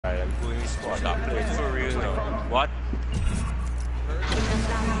spot that place for real now. What?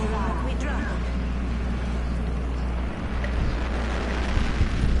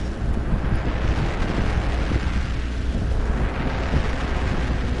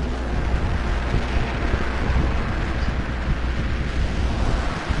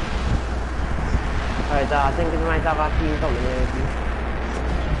 Alright, I think it might have a team coming in with you.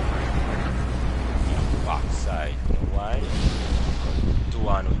 Backside, you know why?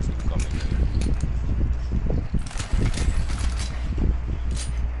 2-1 with team coming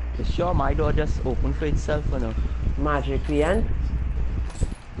in. You sure my door just opened for itself or no? Magically, and?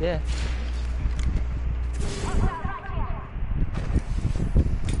 Yeah.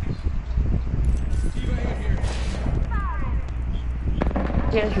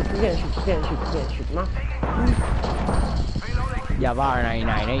 Can't shoot, man. You have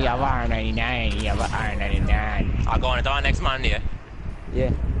R99, you have R99, you have R99. I go on it on next man here.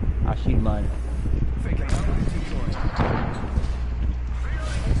 Yeah, I shoot man.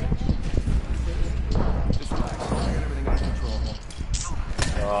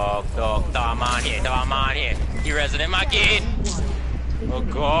 Dog man here. You resident my kid. Oh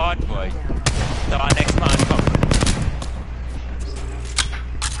god, boy. Dog next man come.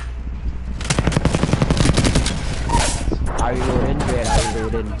 I reloading, Dread, I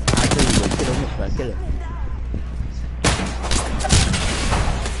reloading. I tell you, kill him, kill him.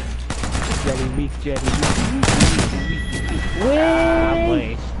 Jelly weak, Jelly weak.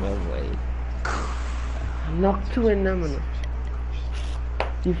 Wait! Wait. Knock two in them, man.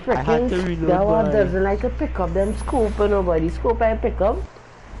 You I had to freaking, reload that one mine. doesn't like to pick up them scope and nobody. Scope I pick up,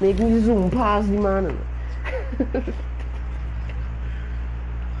 make me zoom past the man.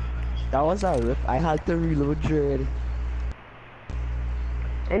 That was a rip. I had to reload, Dread.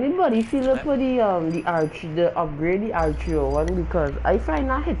 Anybody feel up for the upgrade the R301 because I find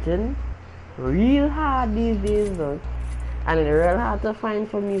that hitting real hard these days though. And it's real hard to find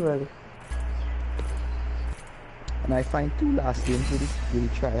for me, well. And I find 2 last games with the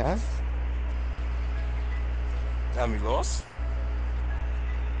triads. And we lost?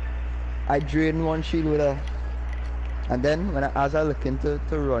 I drained 1 shield with a... And then as I look into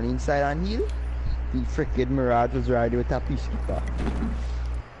to run inside and heal, the frickin' Mirage was riding with a peacekeeper.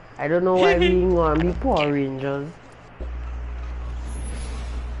 I don't know why we ain't gonna be Power Rangers.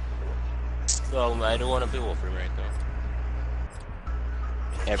 Well, I don't want to be Warframe right now.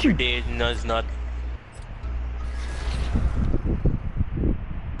 Every day does not.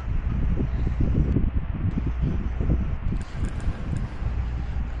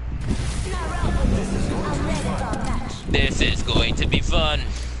 This is going to be fun.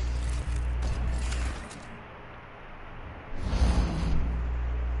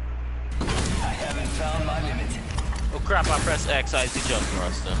 I haven't found my limit. Oh crap, I pressed X, I see jump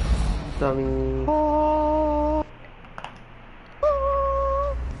master. Dummy.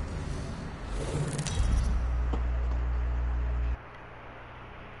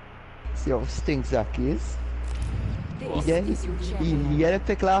 See how stinks that is? You get a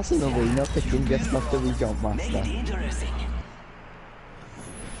pick last and over, you're not picking just enough to be jump master. Make it interesting.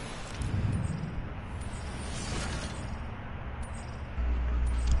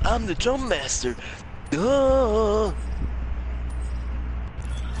 I'm the jump master. Duh.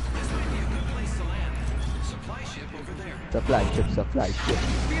 Supply ship.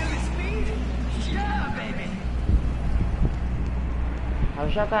 Feel the speed? Yeah, baby. How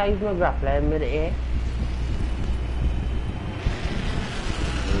should I use my grappler in mid-air?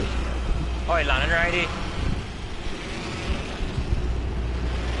 Alright, landing ready.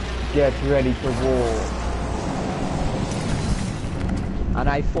 Get ready to war. And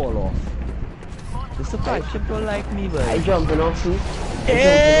I fall off. The supply ship don't like me, but I jumping off too.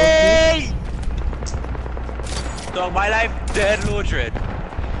 Hey! Dog, my life dead low dread.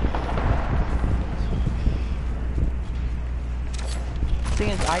 thing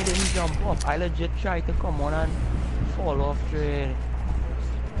is, I didn't jump off. I legit tried to come on and fall off Dread.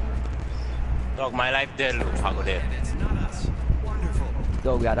 Dog, my life dead low. I go there. It's not us. Wonderful.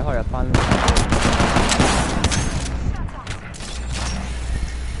 Dog, we gotta hurry up and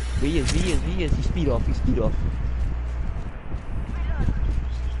he is, he speed off.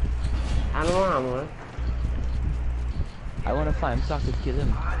 I don't know how much. I wanna find him so I could kill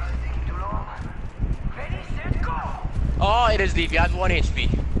him. Ready, set, go. Oh, it is deep. He has 1 HP.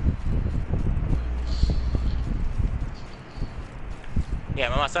 Yeah,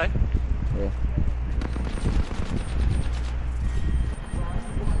 I'm on my side. Yeah.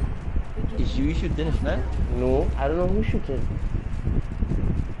 Is you shooting it, man? No, I don't know who's shooting.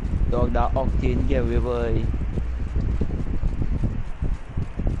 Dog, that Octane get away, boy.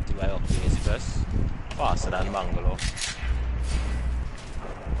 by Octavius first. Faster than Bungalow.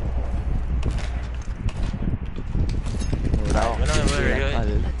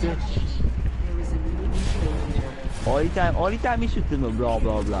 All the time he shooting me, blah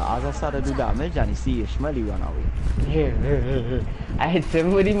blah blah. As I started to do damage and he see Ishmael, he run away. I hit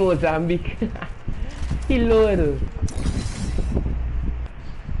somebody Mozambique. He lowered.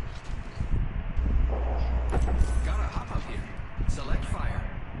 Gotta hop up here. Select fire.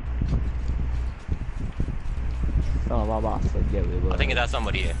 Oh, my bastard, get away, bro. I think that's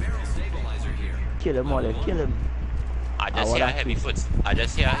somebody here. Barrel stabilizer here. Kill him, Olive, kill him. I just hear a heavy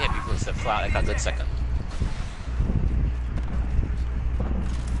footstep for like a good second.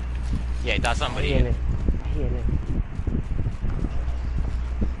 Yeah, that's somebody I hear here. it. I hear it.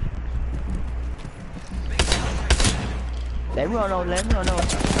 Let me run out, let me run out.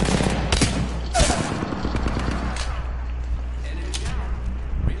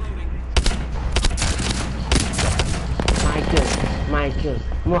 Michael.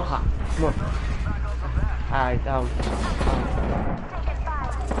 Moha. Alright,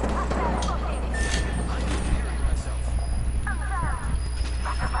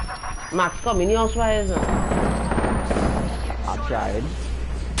 Max, come in your fires. I tried.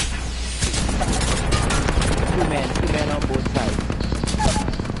 Two men on both sides.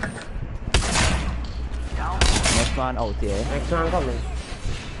 Next one out here. Next one coming.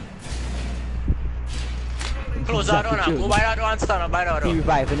 Close that door now. Go by that door and stand up by that He door.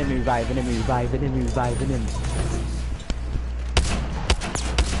 reviving him.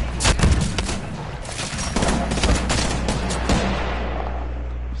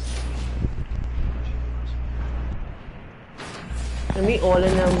 And we all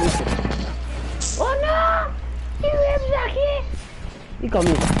in them with it. Oh no! He raped Jackie! He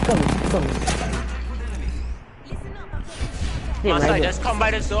coming. Hey, Master, right just come by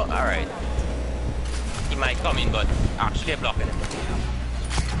this door. Alright. He might come in, but actually blocking him.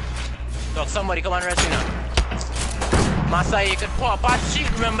 Look, somebody come and rest me now. Master, you could pop a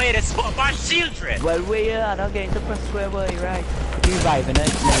shield. Remember, you just pop a shield thread. Well, we are not getting to press square boy, right? He reviving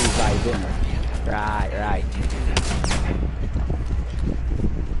it, no reviving. Right.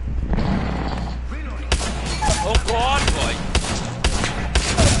 Oh God, boy.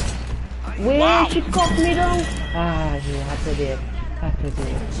 Wait, Wow. she cut me down. Ah, she had to do it.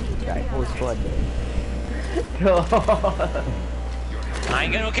 Right, whole squad there. I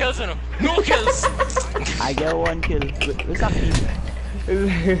ain't get no kills on him. No kills. I get one kill. What's that?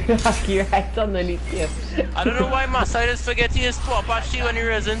 Lucky right underneath here. I don't know why Master just forget he just pop a shield when he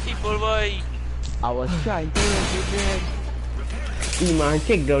resin people, boy. I was trying to resist. He man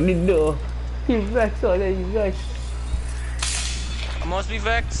check down the door. He's vexed already, guys. I must be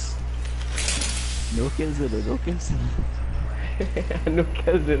vexed. No kills with it, no kills. No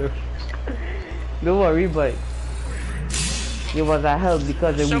kills in him. Don't worry, boy. You was a help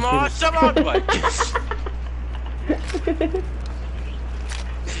because of Come on, boy.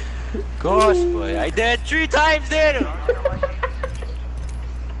 Gosh, boy, I dead 3 times there.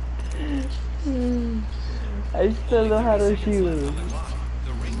 I still know how to shoot.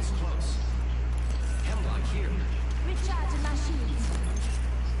 The ring's close. Hemlock here. Recharging my shields.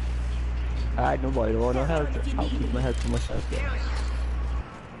 Alright, no boy, don't want no help. I'll keep my health to myself. Yeah.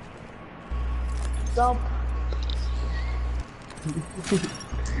 Stop.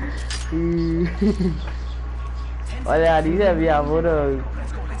 Olha, these are minha mano.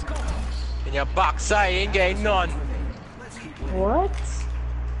 In your backside, ain't getting none. What?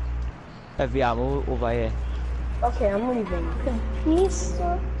 Heavy ammo over here. Okay, I'm leaving. Please,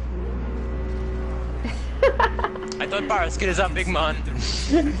 sir. I thought Paraskid is a big man.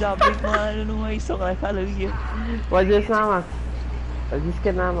 He's a big man, I don't know why he's so like hallelujah. What's this now, Max? What's this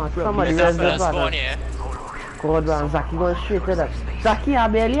kid now, Max? Somebody That's raise the the spawn banner. here. God, man, Zaki going straight to that. Zaki, I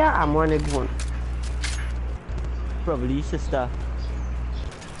barely I'm one gun. Probably his sister.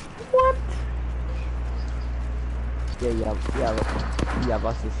 What? Yeah, you have a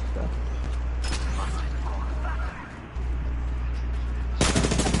sister.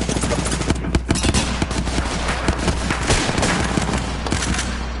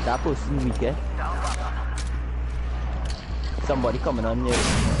 That person weak, eh? Somebody coming on here.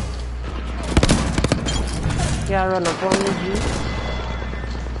 Yeah, run up on me, G.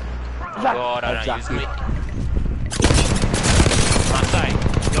 God, I don't use Exactly. me. Master,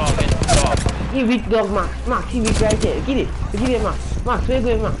 dog. He weak dog, Max. Max, he weak right there. Get it, Max. Max, where you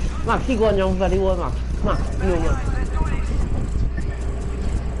going, Max? Max, he going down for the wall, Max. Max, no, Max.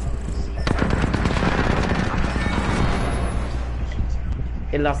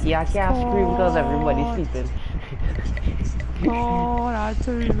 Hey, lucky I can't scream because everybody's sleeping. God, I had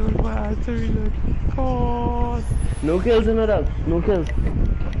to reload, man. I had to reload. God. No kills in the dog. No kills.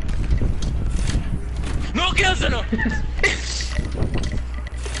 No kills, no.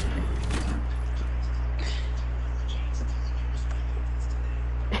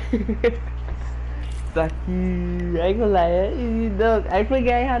 Saki, I ain't gonna lie, you dog. I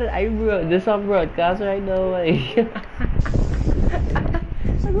forget how to. I bro, this on broadcast right now. Like, I'm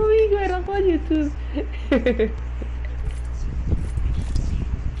gonna be going up on YouTube.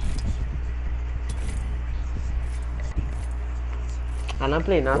 And I'm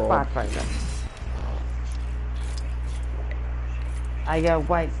playing that Pathfinder. I got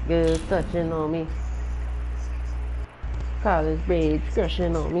white girls touching on me. College babes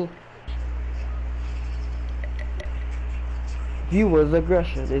crushing on me. Viewers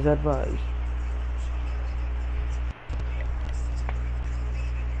aggression is advised.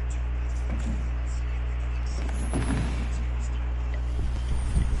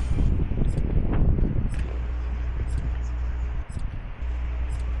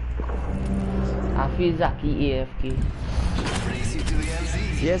 I feel Zaki AFK. Race you to the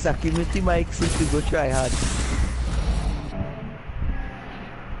MZ. Yes, I give me the mic since to go try hard.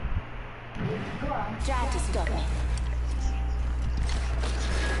 Try to stop me.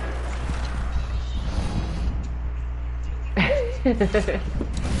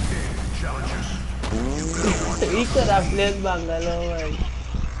 We could have played Bangalore, man.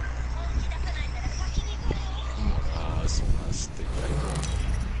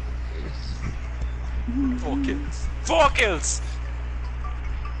 Four kills. 4 kills!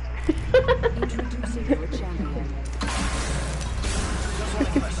 Introducing your champion.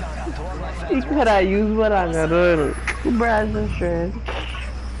 We could have used Bangalore. Brass and strength.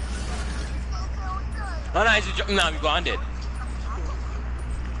 Oh, nice. Nah, we gone dead.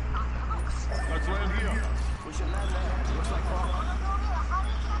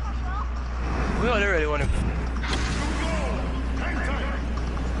 We only really want to.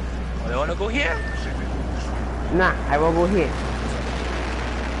 Oh, they want to go here? Nah, I will go here.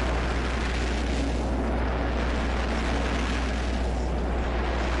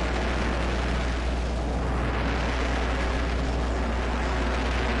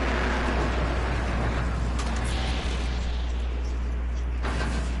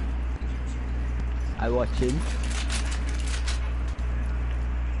 I watching.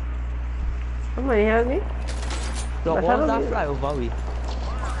 Somebody help me? So That's what how was that we- fly over with?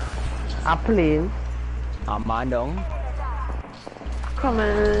 A plane. A man down. Come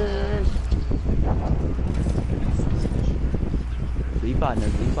on. Three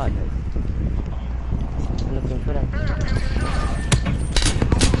partners, three partners. I'm looking for them.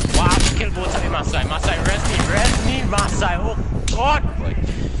 Wow, kill both of them, Masai. Masai, rest me, Masai. Oh, God, boy.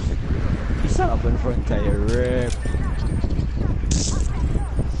 He's up in front of your rip.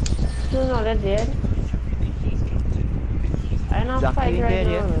 No, no, they're dead. I'm not Zaki fighting right dead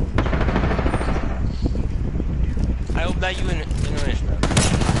now. yet? I hope that you in Indonesia.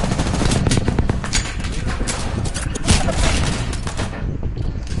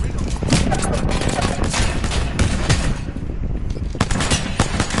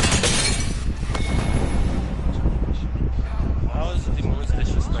 That was the most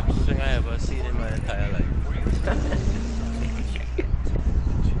disrespectful thing I ever seen in my entire life.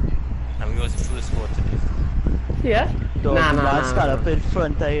 And we was the first score today. Yeah? Dog, Nah, the nah, man nah, stand nah. up in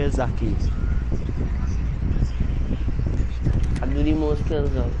front of your Zaki. I'll do the most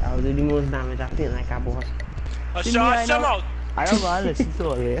kills though. I'll do the most damage. I feel like a boss. A See me shot, right some now? out. I don't want to listen to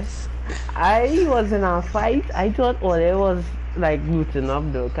all this. I was in a fight. I thought Ole was like looting up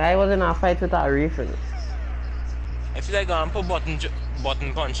though. 'Cause I was in a fight with a rifle. I feel like I'm put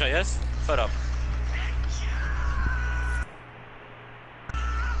button puncher, yes? Fed up.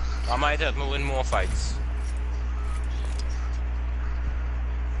 I might help me win more fights.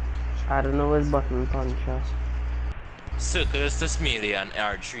 I don't know what's button puncher. Circle is this melee and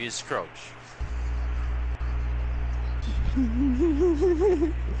R3 is crouch.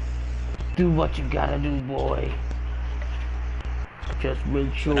 Do what you gotta do, boy. Just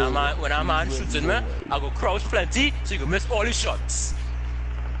make sure. When a man shooting me, I go crouch plenty so you can miss all his shots.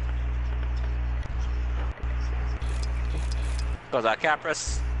 Cause I can't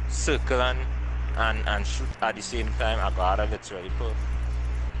press circle and shoot at the same time. I gotta literally put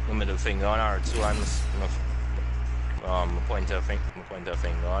my middle finger on R2 and my pointer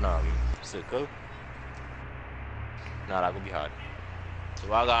finger on circle. Now that could be hard. So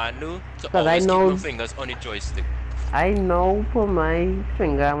what I gotta do to 'Cause I always keep know- my fingers on the joystick. I know put my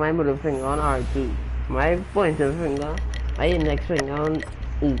finger, my middle finger on R2. My pointer finger, my index finger on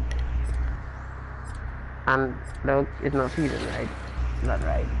E. And look, it's not feeling right. Not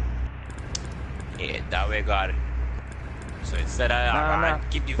right. Yeah, that way God. So instead of Nah,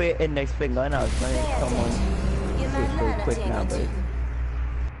 give you put your index finger now, it's gonna come on. You might So learn a quick thing now, or but two.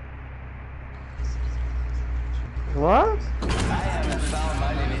 What? I haven't found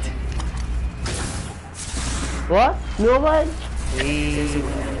my limit. What? Nobody?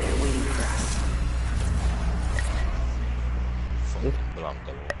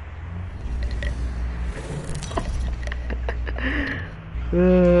 Blanco.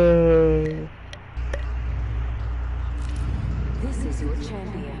 This is your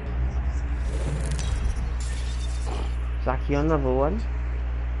champion. Zaki on number one.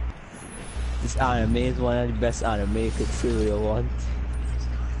 this anime is one of the best anime you could really want.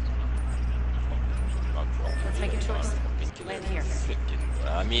 Let's make a choice. Land here.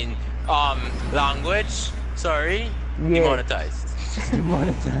 I mean, language, sorry, Yeah. demonetized.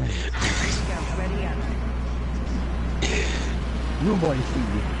 Demonetized. Ready up. Nobody see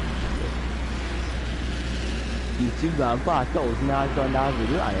you. YouTube gone for $1,000 on that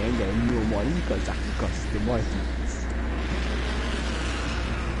video and I ain't getting no money because that's because the money.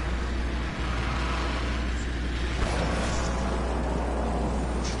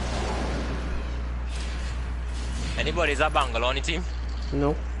 Anybody's a Bangalore on the team?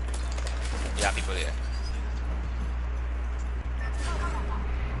 No. Yeah, people here.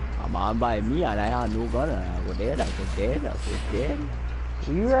 A man by me and I had no gun and I go there, I go there, I go there.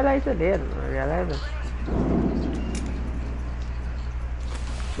 You realize it then. I realize it.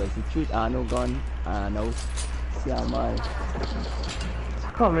 But it's the truth, I had no gun and now see a man.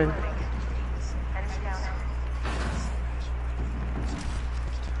 Coming.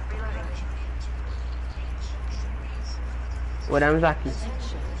 What I'm Zaki.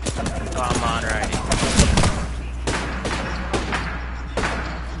 Come on, right.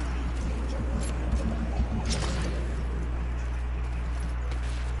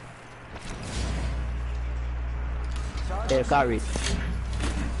 Hey, carry.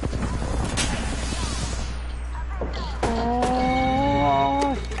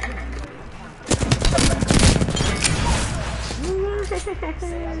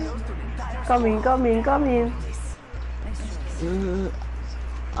 Come in.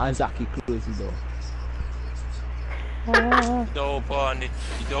 And Zaki close the door. Dope on it.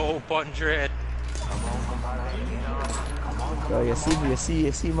 Dope on dread. So you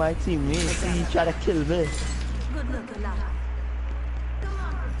see my team, you see you try to kill me. Good look, Alana.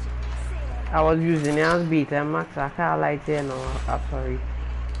 I was using it as beta max. I can't like it no. I'm sorry.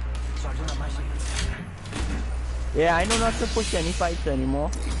 Yeah, I know not to push any fights anymore.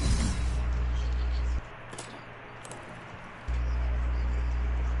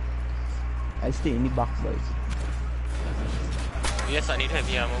 I stay in the back, boys. Yes, I need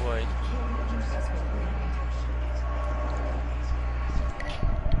heavy ammo, boy.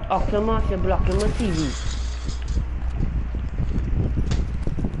 Octomas, you're blocking my TV.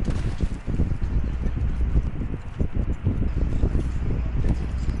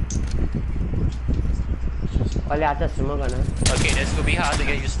 Olha a cima agora. Okay, this could be hard to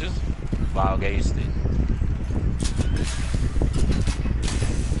get used to. But I'll get used to it.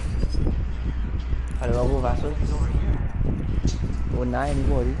 Olha logo o vaso. Wouldn't I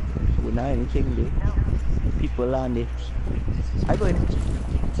anybody? Wouldn't I anything there? People land it. I go in.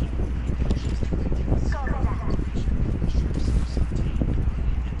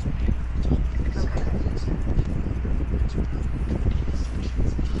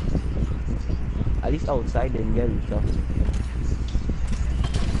 At least outside didn't get it up.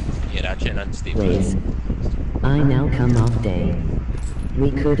 Yeah, that chain and stay Please. I now come off day.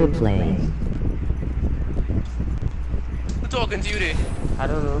 We could have played. Who talking to you there? I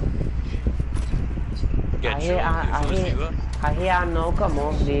don't know. Get I you. hear I now come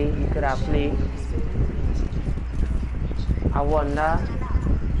off day. You could have played. I wonder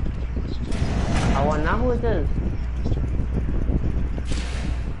who it is.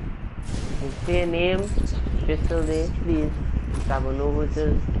 Say your name, Crystal Day, please. I will know who it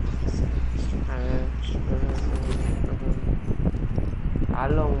is. How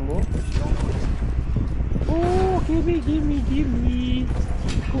long, bro? Oh, give me.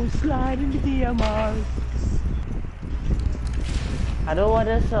 Go slide in the DMR. I don't want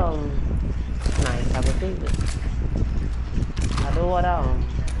this, nice, I will take this. I don't want,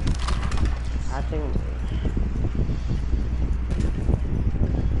 I think,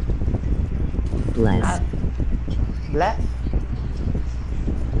 Bless. Bless?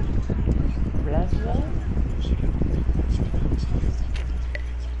 Bless, bless?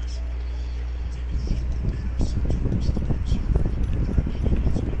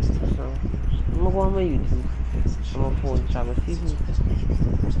 So, I'm gonna go on my YouTube. travel season.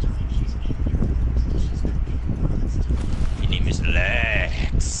 Your name is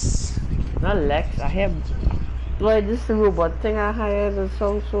Lex. Not Lex, I have. Why this robot thing I hired that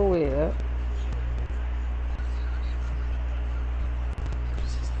sounds so weird.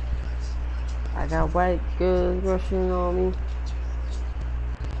 I got white girls rushing on me.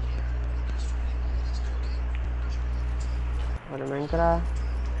 What am I gonna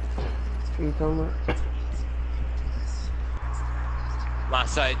do?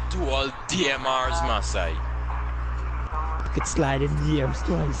 Masai, do all DMRs, Masai. Could slide in DMs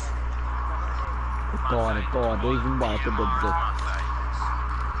twice. Go on, don't even bother to dodge it.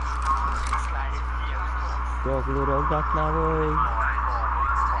 Dog little got now, boy.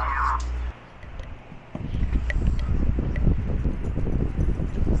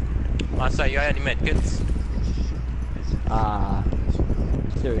 Masai, you have any medkits?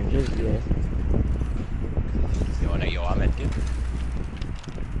 Syringes, yeah. You want your medkit?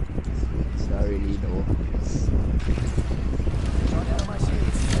 Not really, no.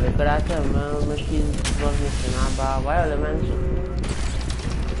 Look at that, machine was missing. Why all the man?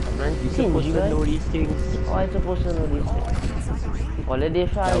 You're supposed to know these things. Oh, I'm supposed to know these things. All the day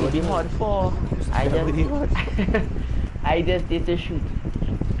for That would be hard for. I just did to shoot.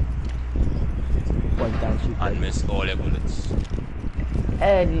 Point and shoot. And miss all your bullets.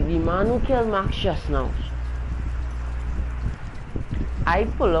 The man who killed Max just now. I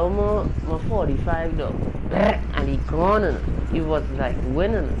pull out my 45 though, and he gone in it. He was like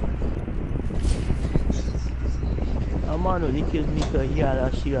winning it. A man only killed me because he had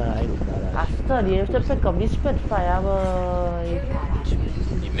a shield and I don't know that. I study him to pick up the Spitfire, boy.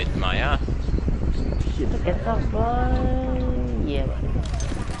 You met Maya? Shit. Get up, boy. Yeah, boy.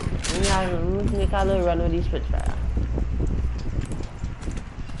 Make a little run with the Spitfire.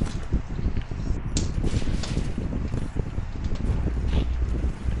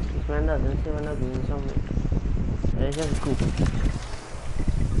 Man doesn't say when I'm doing something. It's just cool.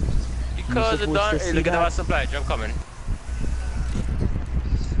 Because it done. Hey, look at our supply drop coming.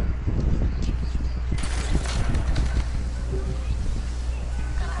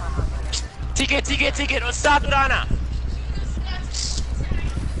 Ticket, what's up, Rana?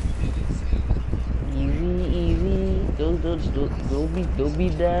 Easy. Don't be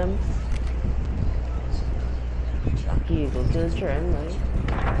them. Lucky, go kill the trend, right?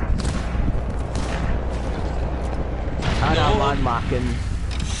 And a man marking.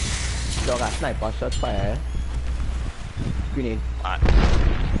 Dog a sniper shot fire. Grenade.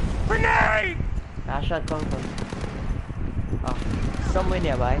 Grenade! That shot come from. Somewhere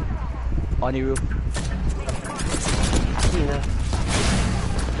nearby. On the roof. I see that.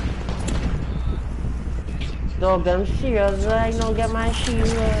 Dog, I'm serious. I don't get my shield.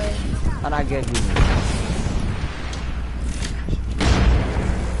 And I get grenade.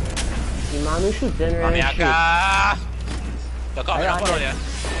 The man who shoots in really shoot. Look up, look there.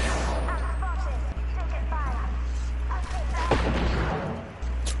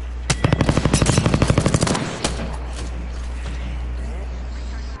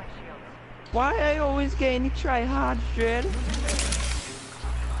 Why I always getting try hard, Fred?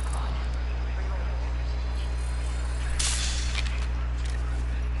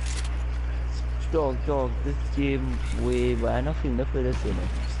 Dog, this game way, but I don't feel enough for this, you know.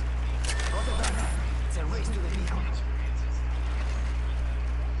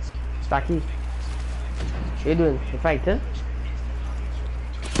 Stacky. What you doing? You fighting?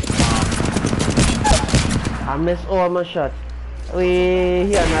 I missed all my shots. We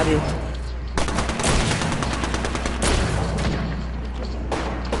here now this.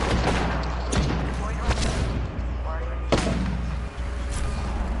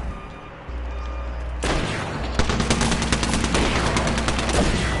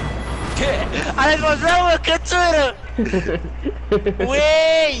 And it was wrong with Twitter.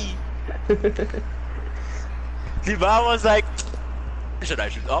 Way. The man was like, should I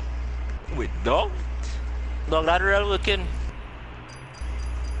shoot up? Wait, no. No, not real looking.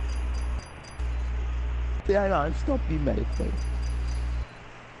 Yeah, no, stop being medic, boy.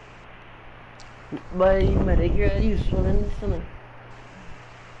 But medic are useful in this thing.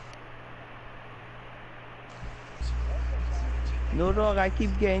 No, dog, I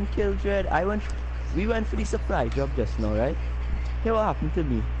keep getting killed, Dread. We went for the supply job just now, right? Here what happened to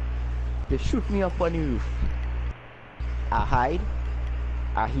me? They shoot me up on the roof. I hide,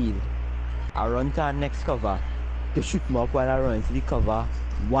 I heal. I run to our next cover. They shoot me up while I run into the cover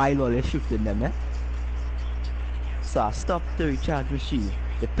while all they shooting them, eh? So I stop to recharge my shield.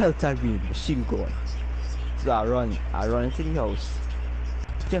 The pelter green, machine gun. So I run into the house.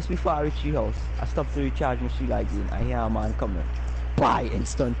 just before I reach the house, I stopped to recharge my shield again. I hear a man coming. Bye!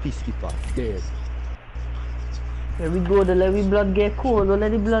 Instant peacekeeper. Dead. Here we go, don't let the blood get cold, don't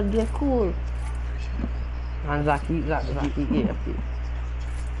let the blood get cold. And Zaki AFK.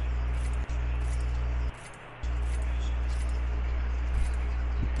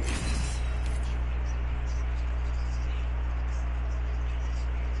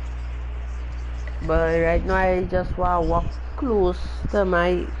 But right now I just want to walk close to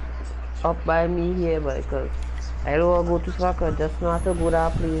my, up by me here, but because I don't want to go to soccer, just not to go to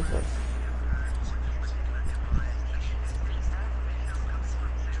that place. But.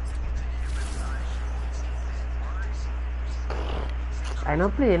 I'm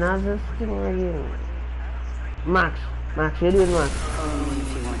not playing as this thing again. Max, you doing Max?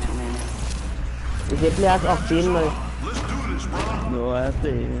 If you play as Octane, man. No, I'm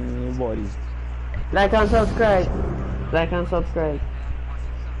playing bodies. Like and subscribe. Like and subscribe.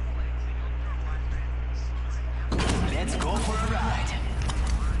 Let's go for a ride.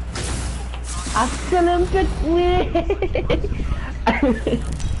 I still am fit me.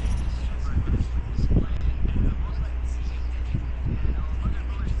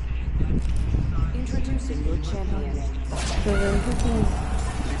 Introducing your champion.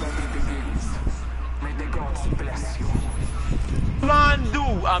 May the gods bless you. Man, do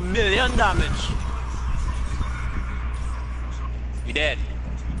 1,000,000 damage. We dead.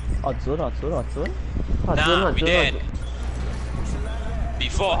 Hot zone. Hot Nah, zone, we dead.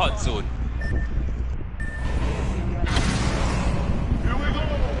 Before hot zone.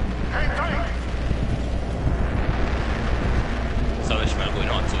 So this man going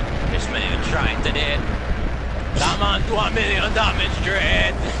hot zone. This man even trying to dead. That man do 1,000,000 damage,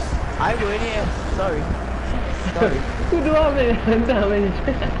 Dread. I go in here. Sorry. Who do I mean damage?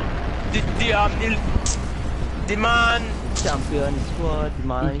 The man. Champion squad,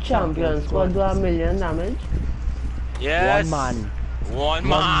 man. The champion squad do 1,000,000 damage. Yes. One man. One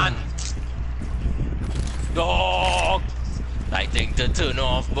man. Dog. I think to turn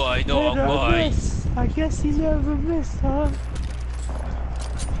off, boy. Dog, boy. I guess he never missed, huh?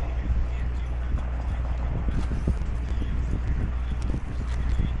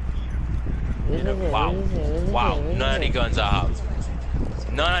 Wow. Wow. None of the guns I have.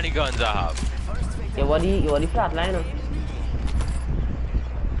 None of the guns I have. You want the flatliner?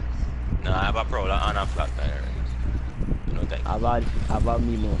 No, I have a prowler and a flatliner. No thanks. About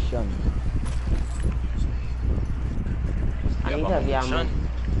me motion. I need to have the ammo.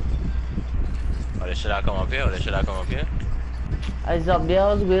 Oh, they should have come up here. They should have come up here. It's up there,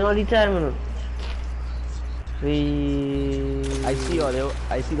 I was going all the time, you know. I see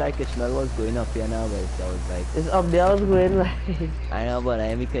like Kitchener was going up here now, but I was like, it's up there, I was going like. I know, but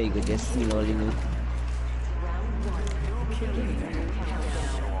I because you could just see all the new.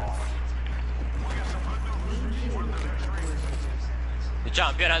 The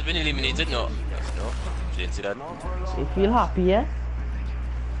champion has been eliminated. No. No. Didn't see that. You feel happy, yeah?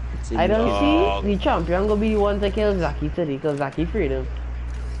 I don't see the champion gonna be the one to kill Zaki today, because Zaki freed him.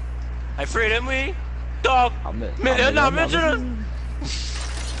 I freed him, we. Dog. 1,000,000 damage.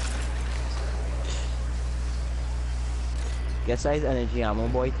 Guess size energy ammo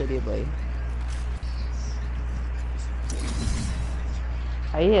boy today, boy.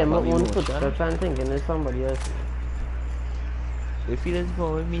 I hear my own footsteps and thinking there's somebody else. If he doesn't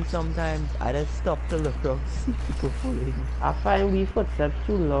go with me sometimes, I just stop to look around, see people following. I find we footsteps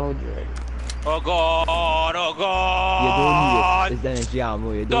too loud, right? Oh god, oh god! You don't need it. It's energy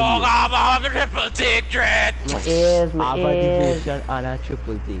ammo, you don't Dog, need it. I have a triple take, Dread! My ears, I my have a ears. devotion and a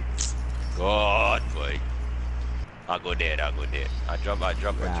triple take. God, boy. I go dead. I drop.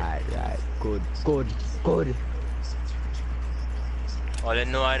 Right. Good. All I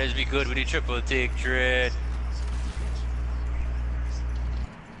know I just be good with the triple take, Dread.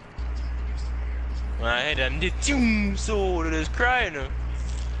 When I hit them, the tune soul that is crying.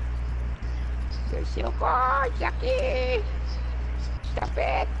 There's your car, Jackie! Stop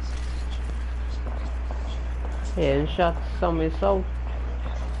it! Hearing shots somewhere south.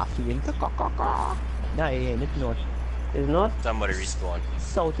 I feel the caca. Nah, it ain't, it's not. It's not? Somebody respawn.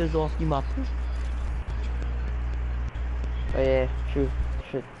 South is off the map. Oh yeah, true.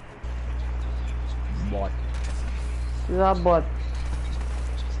 Shit. Bot. It's a bot.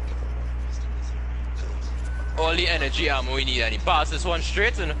 All the energy ammo we need, and he pass this one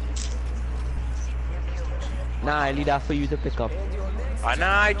straight, and Nah, I leave that for you to pick up. and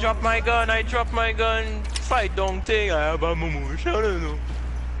I drop my gun. Fight down thing. I have a motion, I don't know.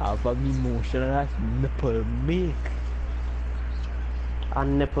 Have a me motion and that's nipple make. A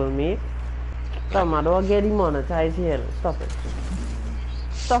nipple, mate. Come on, don't get demonetized here. Stop it.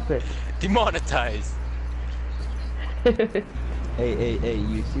 Stop it. Demonetized. Hey,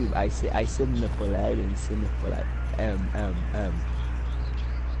 YouTube. I say nipple. I didn't say nipple.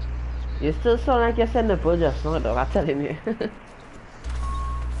 You still sound like you said nipple just now, dog. I'm telling you.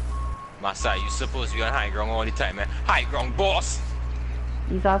 Massa, you supposed to be on high ground all the time, man. High ground, boss.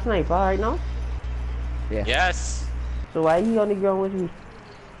 He's a sniper right now. Yeah. Yes. So why he on the ground with me?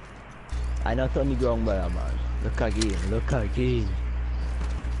 I not on the ground, brother, man. Look again.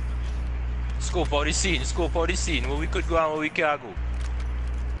 Scope out the scene. Where we could go and where we can't go.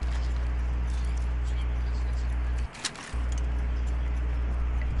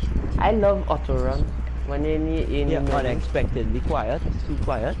 I love auto run. When Yeah, unexpectedly quiet, too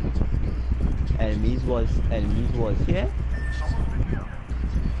quiet. Enemies was here.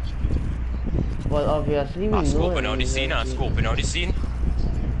 Well, obviously we know. Scoping out the scene. Scoping out the scene.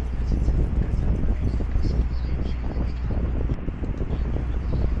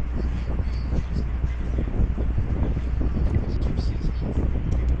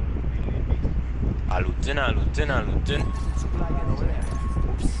 Looting.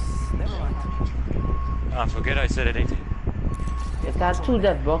 Ah, forget I said it. It got 2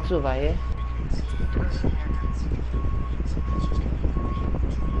 dead box over here.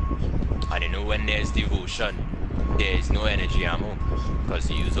 And you know when there's devotion, there is no energy ammo, because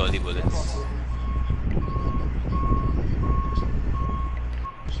you use all the bullets.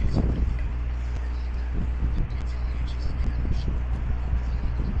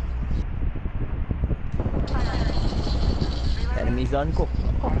 Enemies on cook.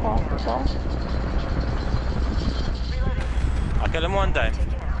 I kill him one time.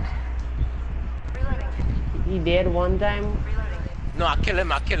 He dead one time. No, I kill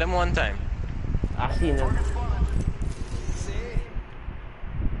him one time. I seen him.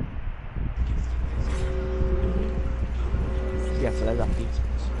 Yeah, so that's happy.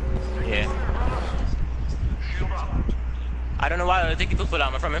 Yeah. I don't know why I think he took full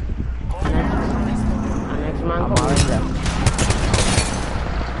armor from him. Next man I'm coming. already left.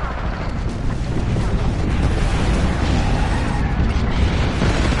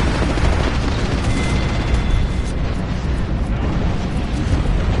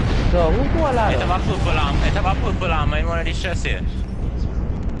 So, who go It alive? have a purple armor in one of these chests here.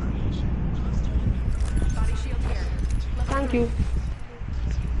 Body shield here. Thank you.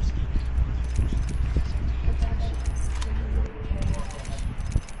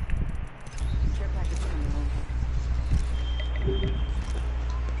 Care package coming.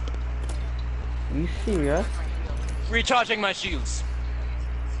 You serious? Recharging my shields.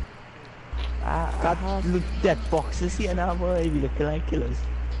 Got look dead boxes here now, boy. We looking like killers.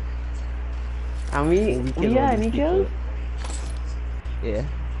 And we kill all yeah, these any kills? Yeah.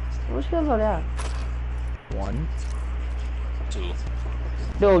 How much kills are there? 1. 2.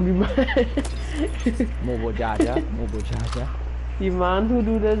 No, you man. Mobo Jaja. The man who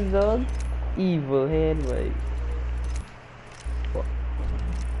do this dog, evil head, like. What?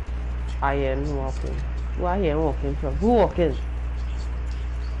 Iron walking. Who I hear walking from? Who walking?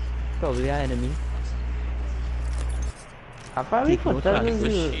 Probably our enemy. I probably Take no footsteps Looking just for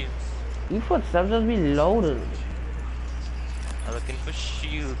be. shields. Your footsteps just be loaded. I'm looking for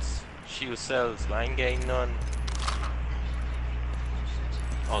shields. Shield cells, but I ain't getting none.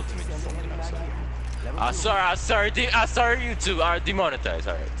 Ultimate something. I'm sorry, you two are demonetized,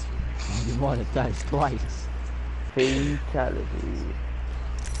 alright. Demonetized twice. Fatality.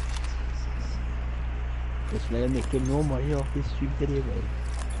 This man making no money off this stream today, boy.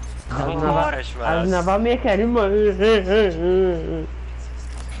 I've never make any money.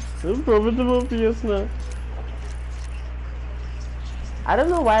 It's profitable PS now. I don't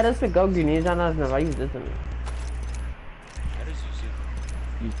know why I just pick up grenades and I've never used it to me. I just use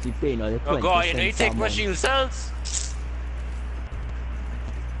it. You keep paying all the 20%. Oh god, you know you take my amount. shield cells?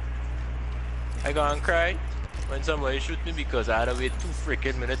 I go and cry when somebody shoot me because I had to wait 2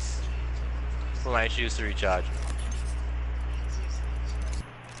 freaking minutes for my shields to recharge.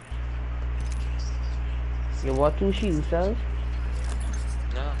 You want 2 shield cells?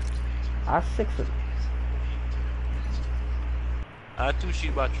 No. I have 6 of them. I had 2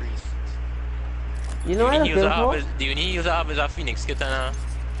 shield batteries. You know what I'm looking for? The only heals I have is a Phoenix kit and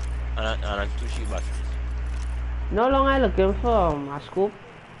a 2 shield batteries. No longer I looking for a scope.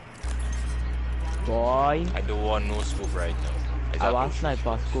 Boy, I don't want no scope right now. It's I a want push.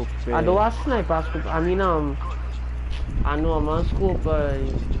 sniper scope. I don't want sniper scope. I mean I know I'm on scope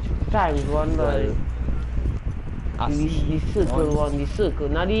times 1 the circle one, the circle.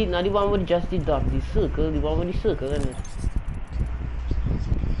 Not the one with just the dot, the circle, the one with the circle in it.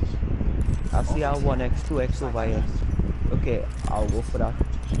 I see our 1x, 2x over here. Okay, I'll go for that.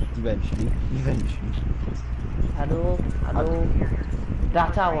 Eventually. Hello.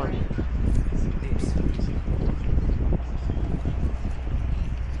 Data one.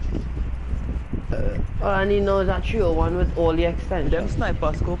 And he knows that 301 with all the extensions. Them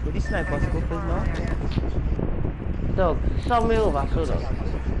sniper scope, the sniper scope is not. Dog, somewhere over, so dog.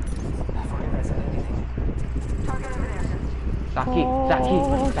 Zaki,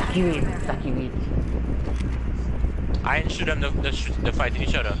 wait. I ain't shoot them, they're fighting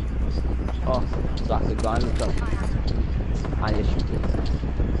each other. Oh, Zaki, go and look up. And you shoot it.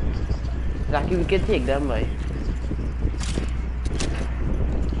 Zaki, we can take them, boy.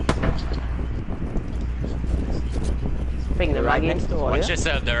 Ping them Right again. next door, Watch yeah?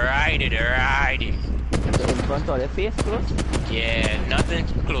 yourself, they're riding. So in front of their face close? Yeah, nothing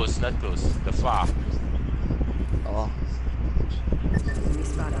close, not close. The far. Oh.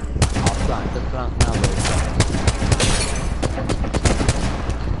 I'll flank the flank now, boy.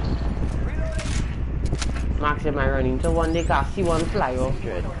 Max, am I running to one day? I see one fly off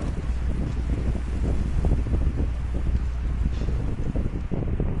dread.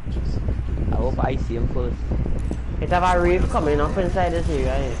 I hope I see him first. It have a reef coming up inside this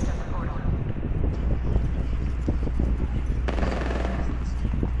area here.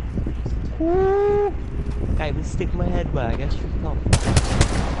 Ooh. Can't even stick my head back, I guess shoot now.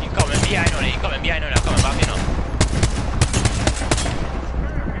 You coming behind on it, coming back, you know.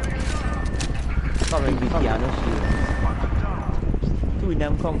 Coming with piano shield. Two of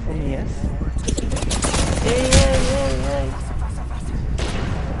them come from here, yes? Yeah.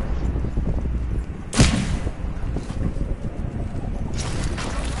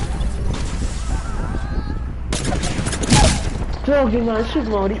 Doggy man, shoot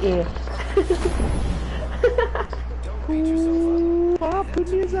me out the air. What happened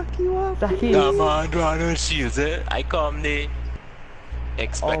here, Zaki? What happened? Zaki. Come on, Ronald Shields, eh? I come there.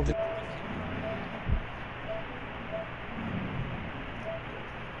 Expected.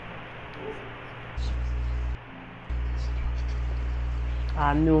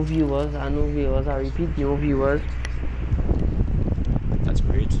 No viewers, I repeat, no viewers. That's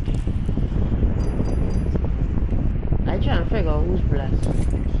great. I try and figure out who's blessed.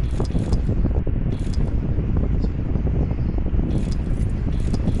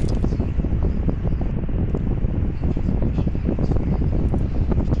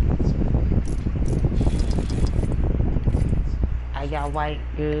 I got white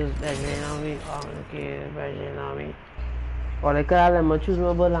girls begging on me, okay, begging on me. Or they could have let me choose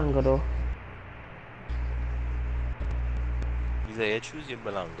my Belango though. You say you choose your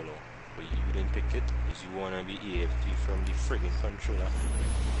Belangolo, but you didn't pick it because you want to be AFT from the friggin' controller.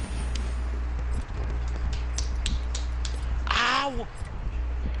 Ow!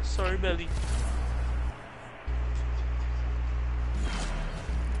 Sorry, Belly.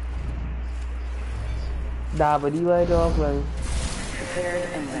 Da, but you right off, man. Prepared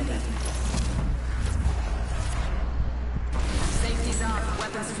and ready. Safety's on.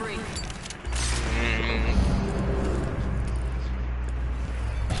 Weapons free.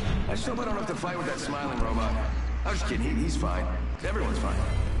 I just hope I don't have to fight with that smiling robot. I was just kidding, he's fine. Everyone's fine.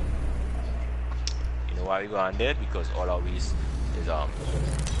 You know why we go on there? Because all our ways is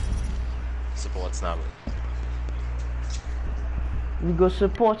support Snabble. We go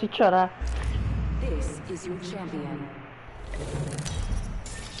support each other. This is your champion.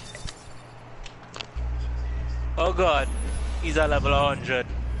 Oh god, he's a level 100,000.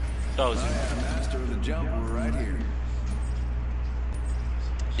 Master of the jump, we're right here.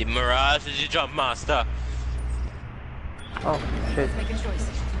 The Mirage is the jump master. Oh, shit. Make a choice.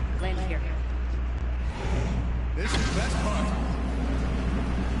 Land here. This is the best part.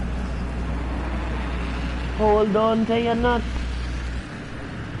 Hold on to your nuts.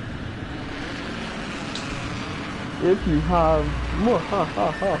 If you have more, ha.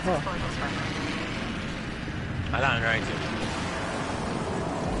 I land right here.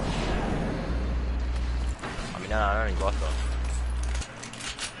 I mean, I don't got that.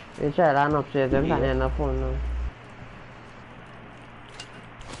 You try to run upstairs, I'm not on the phone now.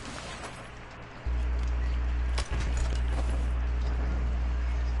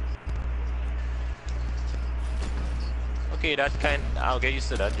 Okay, that kind, I'll get used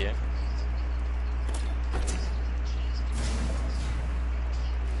to that, yeah.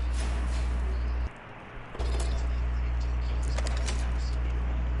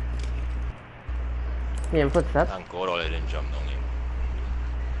 Yeah, footsteps. Thank God all I didn't jump down here.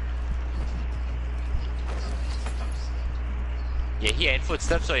 Yeah, hearing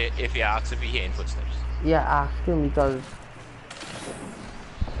footsteps, or if you ask if you're hearing footsteps. Yeah, ask him because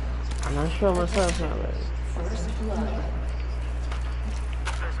I'm not sure myself now. First blood.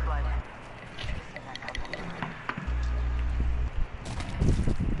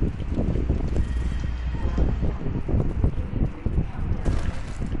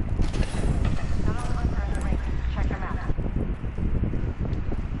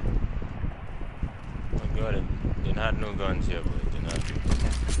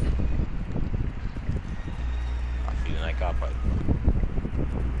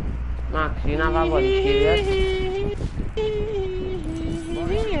 You not have body shield yet?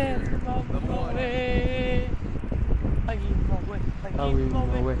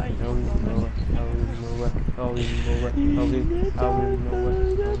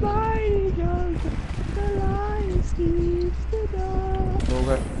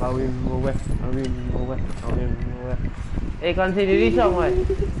 Hey, continue this song, man.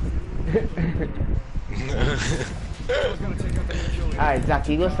 Alright,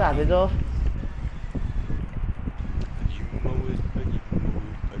 Zachy, go start it off.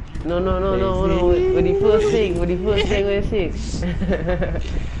 No. With the first thing, we sing.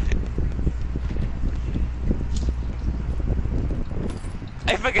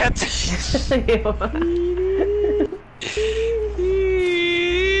 I forget.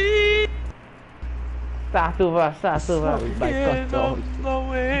 Start over. My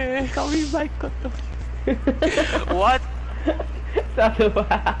cut off. What? Start over.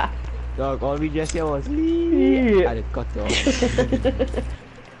 Dog, all we just hear was Lee. And it cut off.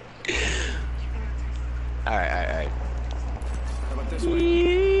 Alright. How about this one?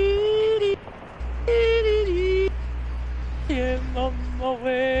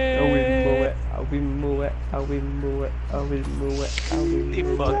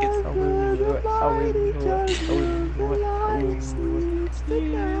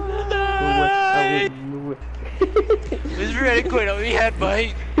 It's really good. We had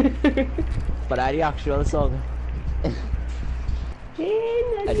bite. But I the actual song.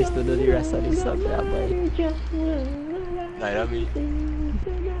 I just don't know the rest of the song that boy. Nah, not me.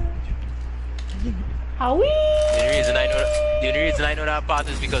 Howie! The only reason I know that part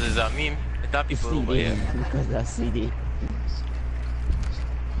is because it's a meme. It's not people over CD, here. because that's CD.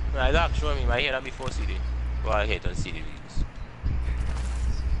 Nah, it's actual meme. I hear that before CD. Well, I hear it on CD videos.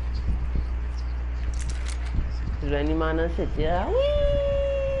 Is there any man that sits here?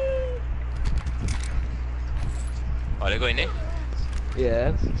 Are they going there?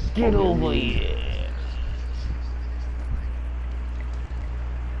 Yeah. Get over here.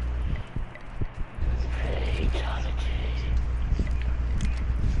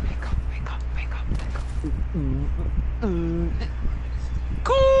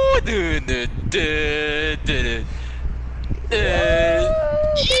 Good.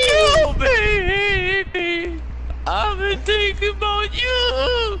 You baby, I've been thinking about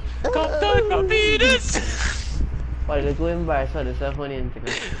you. Come down my penis. Why they go embarrassed for the cell phone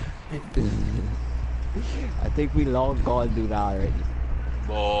internet? I think we long gone do that already.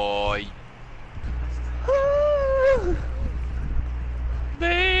 Boy.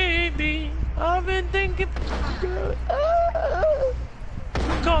 Baby, I've been thinking.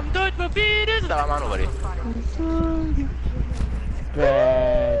 Come touch my penis. That man over there.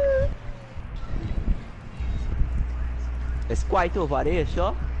 Bad. It's quite over there,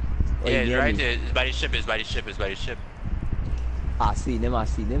 sure? Or Yeah, it's near right me? there. It's by the ship. I seen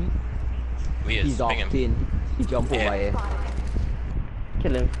him. We is He's ping him. octane. He jump Yeah. over here.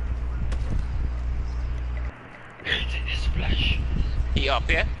 Kill him. He up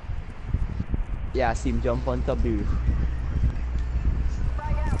here? Yeah, I see him jump on top of the roof.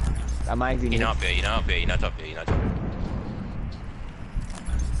 Am I green? He not up here, he not up here.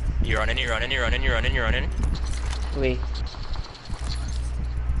 You're running. Wait.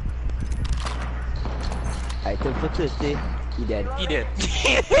 I took for Thursday. He dead. He did.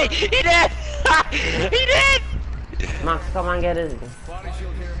 He did! Max, come and get it. Body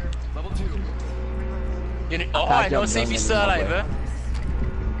shield here. Level 2. Oh, can't I know jump see if down he's still anymore, alive, eh?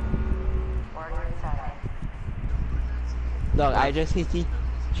 Dog, I just hit it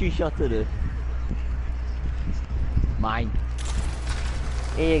 3 shots to the mine.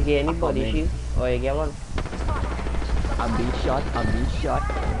 Hey, you get any I'm body coming. shield? Or you get one? I'm being shot.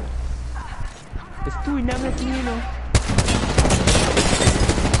 There's 2 in them, let me know.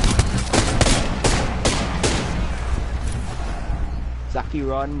 Zaki,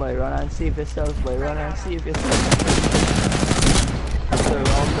 run, boy, run and save yourself, boy, run and save yourself. That's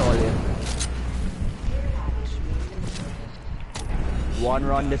around all here. One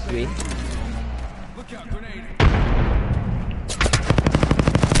run this way. Look out, grenade.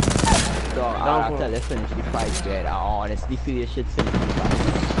 Dog, I'll tell you finish the fight, man. I honestly feel you should finish the fight.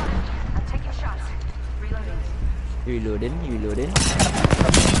 I'm taking shots. Reloading. Reloading.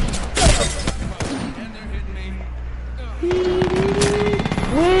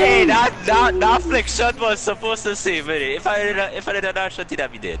 Hey, that flick shot was supposed to save it. If I did that shot, he'd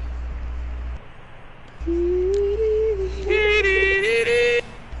have been dead.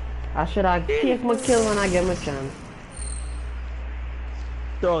 I should have take my kill when I get my chance.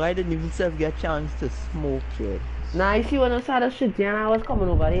 Dog, I didn't even self get a chance to smoke, kid. Now you see when I started shooting and I was coming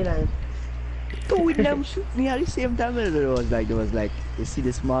over the line. Two of them shoot me at the same time. And there was like, you see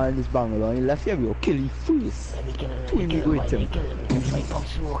this man in this bungalow, and he left here, we'll kill his face. Two of me go with him.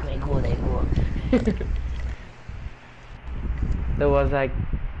 There was like,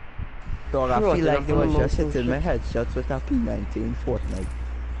 Dog, I Sure, feel like they enough was for just the hitting my headshots with a P90 in Fortnite.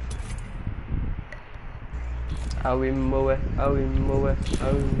 I will mow it, I will mow it,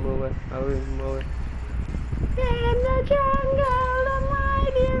 I will mow it, I will mow it. In the jungle, the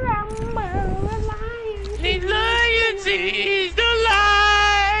mighty rumble, the lion. The lion sees the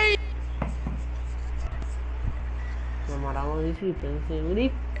light. No matter how many people say, what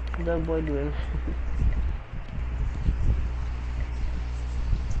is that boy doing?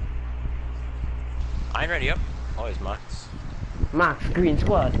 I ain't ready up. Oh, it's Max. Max, green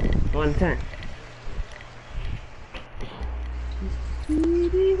squad, 110.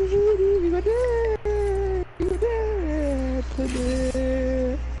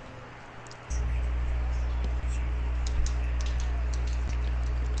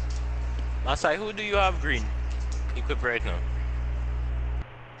 Masai, who do you have green equipped right now?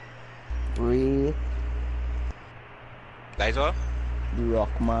 Ray, Guys, what? the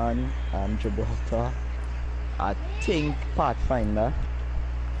Rockman, and Gibraltar. I think Pathfinder.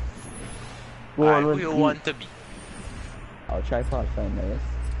 Go Alright, on who with you the- want to be? I'll try Pathfinder, yes.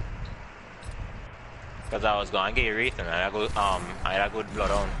 Cause I was gonna get Wraithen and I go with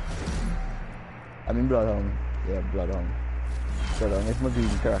Bloodhound. I mean Bloodhound. Yeah, Bloodhound. Bloodhound is my green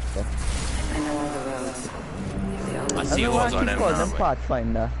character. I I see don't who know why was I on keep them calling them now,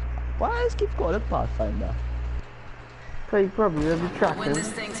 Pathfinder. Why I just keep calling it Pathfinder? So you probably will be Win tracking. this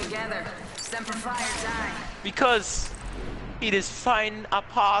thing together. Semper Fi or die. because it is find a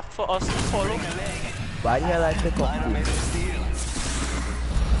path for us to follow. Why the hell I pick up you?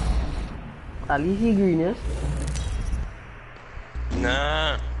 At least he greenish.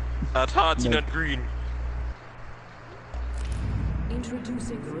 Nah, that heart's No. not green.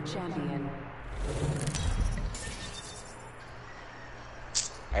 Introducing your champion.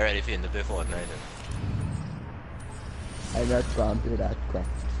 I ready for you to play Fortnite then. I'm not trying to do that crap.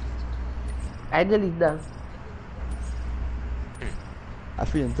 I delete that. I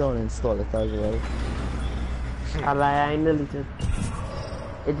feel don't install it as well. I lie, I delete it.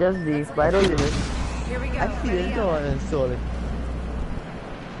 It just leaves, but I don't use it. Here we go. I feel don't install it.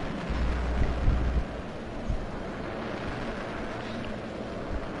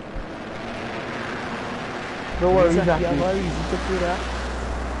 Don't worry, Exactly, I have Jackie. a reason to do that.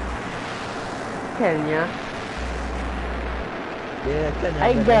 Kenya. Yeah, Kenya.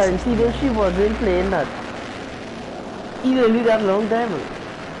 I guarantee that she wasn't playing that. Either that long time.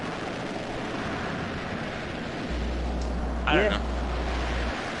 I don't Yeah. know.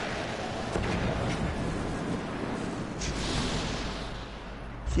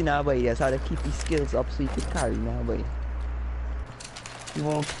 See now, boy, that's how to keep his skills up so he can carry now, boy. He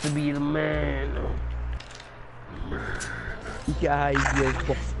wants to be the man. He can't hide his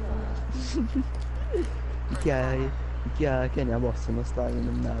boss. He can't Kenya boss him starting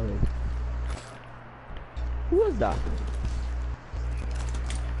him now, boy. Who was that?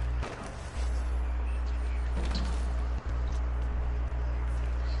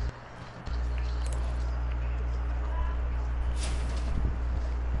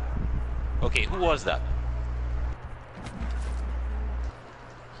 Okay, who was that?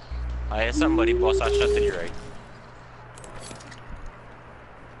 I hear somebody boss a shot to the right.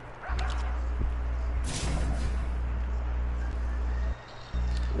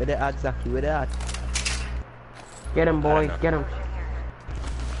 Where they at, Zaki? Where they at? Get him, I boy, don't know. get him.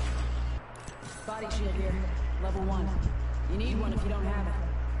 Body shield here. Level 1. You need one if you don't have it.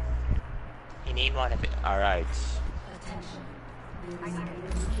 You need one of it. Alright.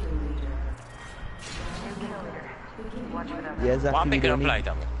 Yeah, Zaki. One we picking don't up need- light,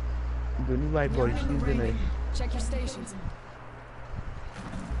 ammo. Don't need white body shields in it. Check your stations.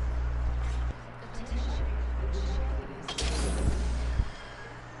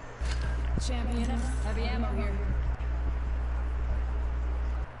 Champion, heavy ammo here.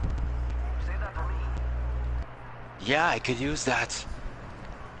 Yeah, I could use that.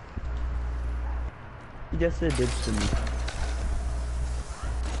 He just said this to me.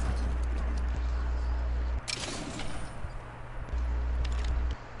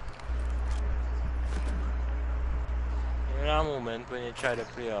 You know that moment when you try to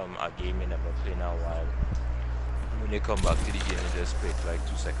play a game you never play in a while. When you come back to the game you just play it for like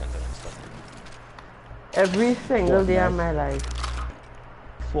 2 seconds and then stop. Every single day of Fortnite. my life.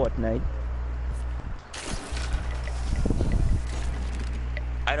 Fortnite.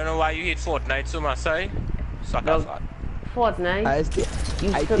 I don't know why you hate Fortnite so much, sorry. Suck No. off that. Fortnite. I used to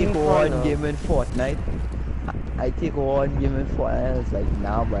take be fun, one though. game in Fortnite. I take one game in Fortnite. I was like,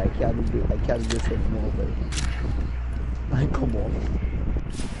 nah, but I can't do this anymore, but I come on.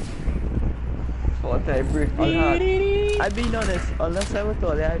 Fortnite break my heart. I'll be honest, unless I was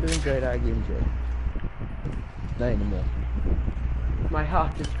told I do enjoy that game, Jay. Not anymore. My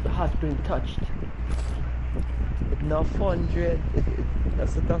heart has been touched. It's not fun, Jay.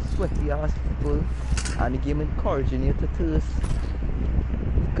 That's a tough sweaty ass people, and the game encouraging you to thirst.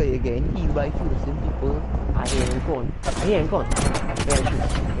 Because you're getting healed by thirsting people. I hear him going. I hear him going. Very true.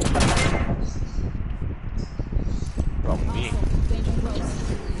 Probably.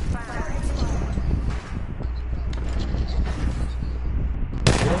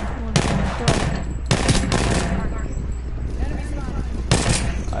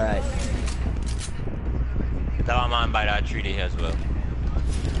 Alright. That one man by that tree there as well.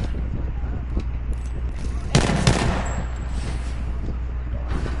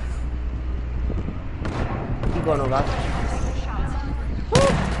 Keep going, guys.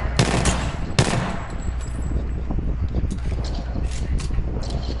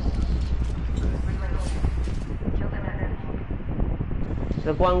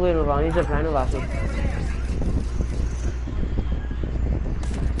 The one going around is a plan of us.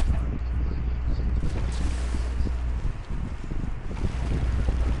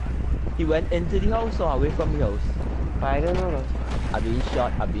 He went into the house or away from the house? I don't know. I've been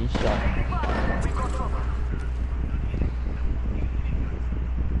shot.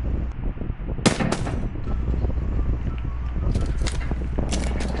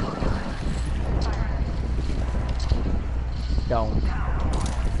 Down.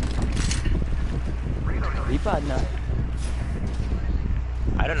 He partner.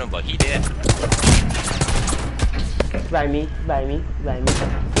 I don't know, but he did. By me.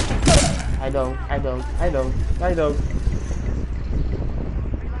 I don't.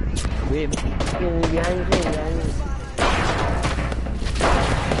 Wait. Behind me.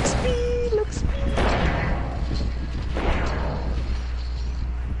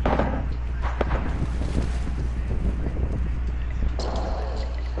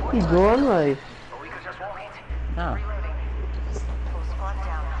 He's going right. Ah.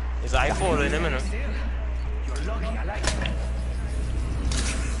 His eye following him, you know.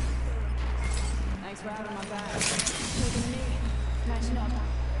 Thanks for having my back. Taking a knee. Matching up.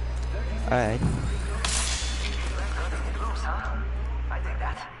 Alright. I think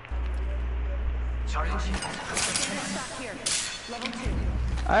that. Sergeant. Stop here. Level 2.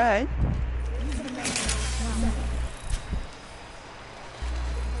 Alright.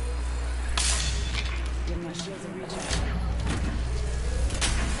 Give my shields a recharge.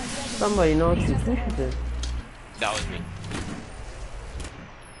 Somebody knows to push it. That was me.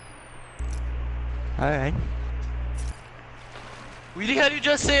 Alright. What the hell you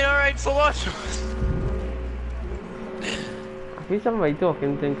just saying alright for what? I think somebody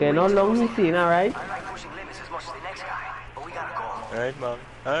talking to him. How long he seen, alright? I like pushing limits as much as the next guy, but we gotta go. Alright, mom.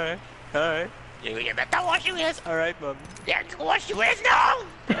 Alright. You better wash your ears. Alright, mom. Yeah, wash your ears now.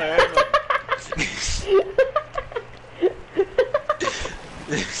 Alright, mom.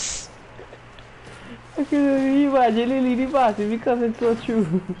 I can only imagine Lily passing because it's so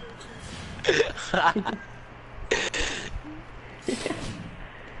true.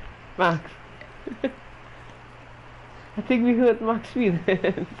 Max. I think we hurt Max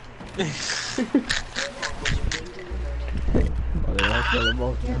feelings.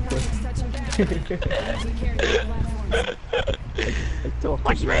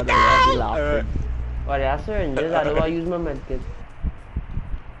 Watch me now! Oh, there are syringes. I don't want to use my medkit.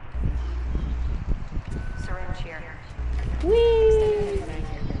 Syringe here. Whee!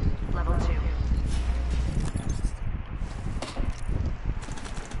 Level 2.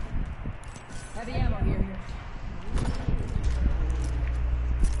 Heavy ammo here.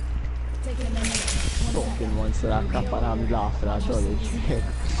 Taking a minute. Talking once that I crap and I'm laughing at all this shit.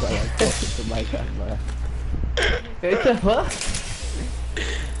 So I talking to my camera. It's a what?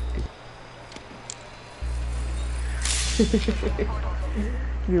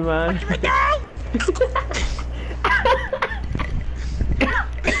 You man.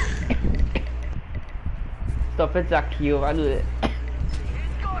 Stop it, Zach. You I do it.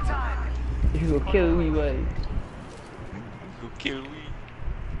 You will kill me, boy. Go kill me.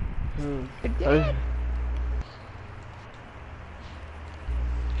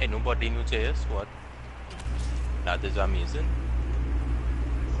 Hey, nobody knew this. What? That is amazing.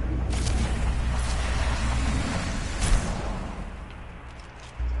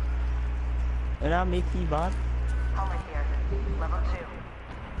 And I make you bad. Only here. Level 2.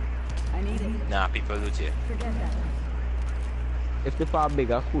 I need it. Nah, people do it. Forget that. if the far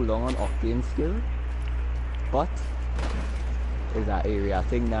bigger cooldown on Octane skill, but is that area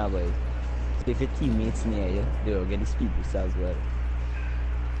thing now, boy. If your teammates near you, they will get the speed boost as well.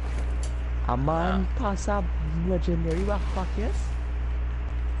 A man pass a legendary backpack, yes?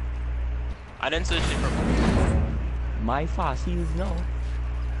 I didn't search it properly. My fast heals now.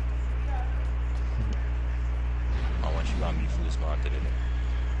 I want you to be first man today.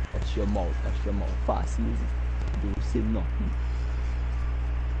 That's your mouth, fast heals. Do say nothing.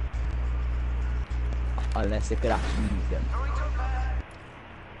 Unless you could actually use them.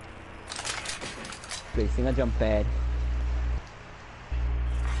 Placing a jump pad.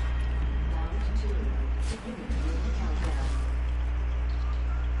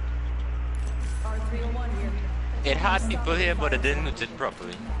 R301 here. It had people here, but it didn't loot it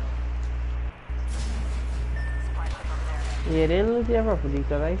properly. Yeah, they didn't loot it properly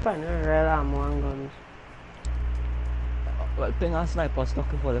because I find real ammo and guns. Well, ping a sniper stock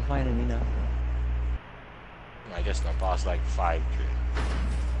before they find any now. I guess not past like 5-3.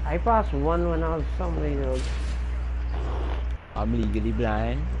 I passed one when I was somebody else. I'm legally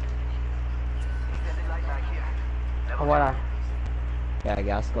blind. Oh, what? Yeah, I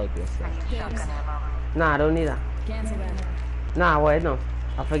got skull yourself. Thanks. Nah, I don't need that. Cancel that. Nah, wait, no.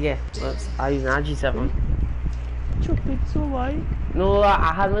 I forget. I use an G7. Chup it so wide. No,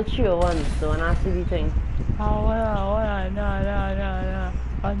 I had my chill one, so when I see the thing. Oh, nah.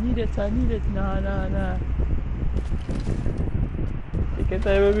 I need it, nah. You can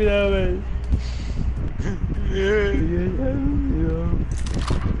time with me now, man.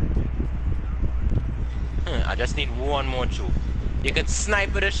 I just need one more choke. You can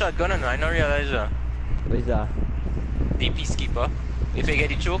snipe with a shotgun and I don't realize that. What is that? The peacekeeper. If you get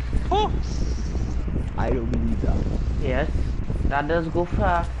the choke, oh! I don't believe that. Yes. That does go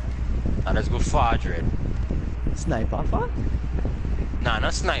far. And let's go far, Dread. Sniper far? Nah,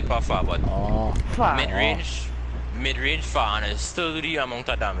 not sniper far, but Oh. Far. mid-range far, and it's still the amount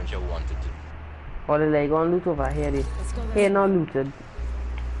of damage you wanted to. Or the leg on loot over here. Let's go. Here, not looted.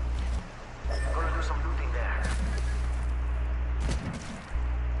 Gonna do some looting there.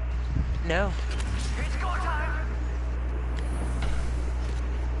 No. It's go time!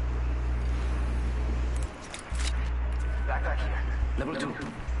 Back here. Level 2. Don't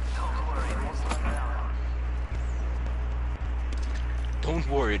worry, it won't slow you down. Don't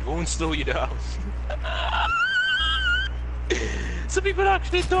worry, it won't slow you down. Some people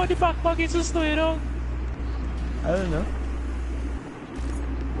actually thought the backpack is to slow you down. I don't know.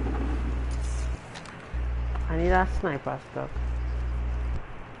 I need that sniper stuff.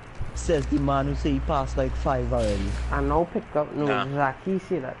 Says the man who say he passed like 5 already. I now pick up. No, Nah. Zaki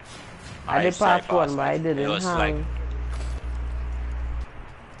see that. I did pass one, but I didn't It was have. like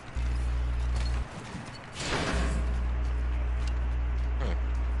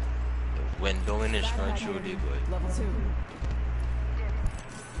when domination truly good. Level 2.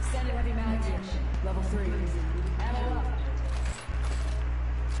 Extended heavy magazine. Level 3. Ammo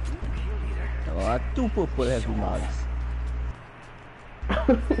up. Oh, 2 purple heavy mags.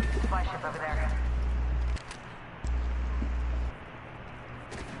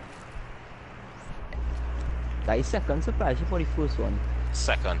 That is second surprise for the first one.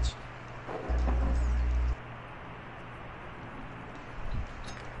 Second.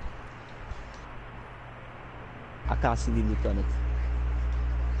 I can't see the loot on it.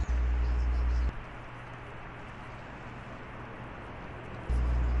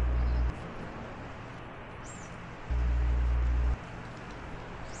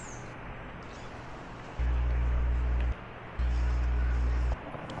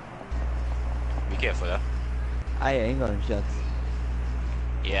 Be careful, yeah? I ain't gonna shots.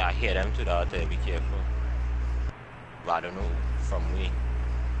 Yeah, I hear them too, though. Be careful. But I don't know from me.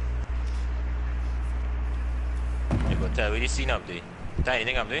 You go tell what you seen up there. Tell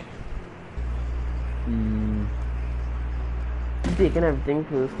anything up there? Mm, You taking everything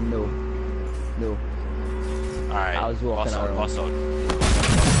first. no. No. Alright. I was walking around. Boss out.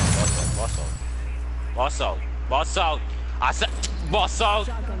 Boss out. Boss out. I said, boss out.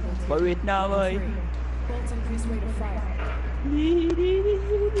 Shotgun bolts. But wait now, boy. Bolts increase rate of fire.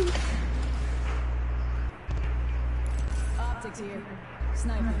 Optics here.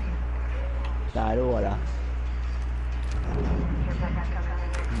 Sniper. Nah, I don't want that.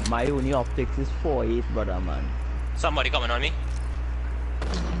 My only optics is 4.8, brother, man. Somebody coming on me.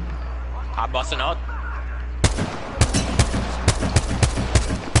 I'm busting out.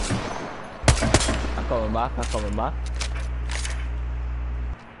 I'm coming back.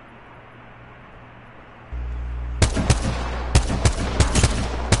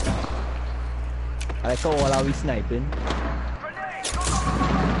 I like how all are we sniping.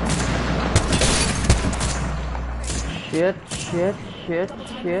 Shit.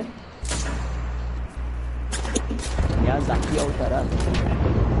 Yeah, Zaki out of that.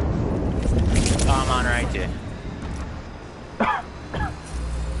 Come on right here.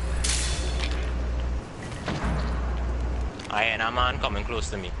 I hear a man coming close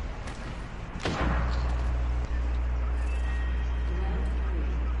to me.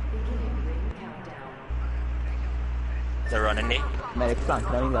 They're running me. Medic flank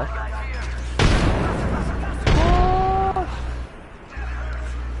coming left.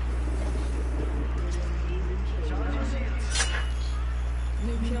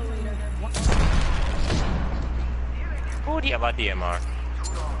 New kill leader. Oh, do you have a DMR?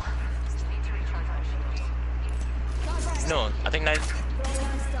 No, I think that's...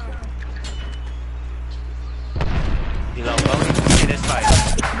 You love well, see this fight.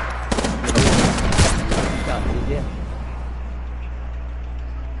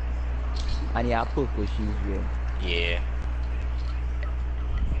 And you have purple shoes wearing. Yeah.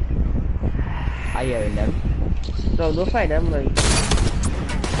 I hear them. So go fight them, man.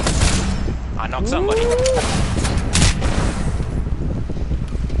 I knocked somebody.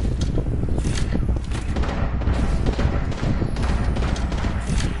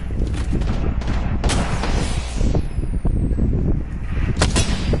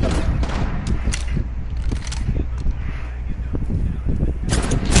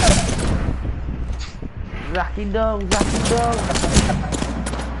 Zaki dog.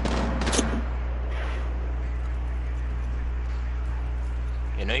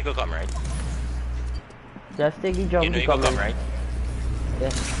 You know you could come, right? Just take the jump You know to you could come come, right?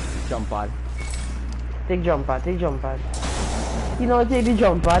 Yeah, jump pad. Take jump pad. You know, take the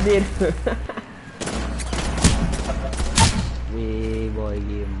jump pad, dude. Way boy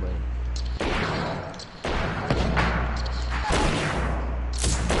game boy.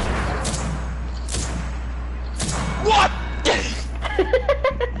 What?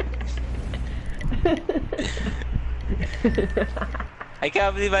 I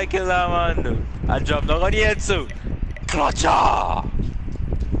can't believe I killed that man. I jumped down on the head too. Clutcher!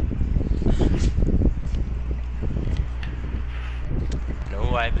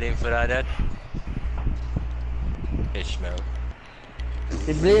 No, I blame for that. Ishmael.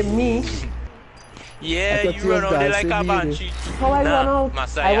 They blame me. Yeah, I thought you you run was out there like a dancing, banshee. How I run out?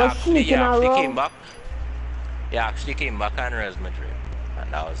 Master, I was sneaking around. came back. You actually came back and res my dream.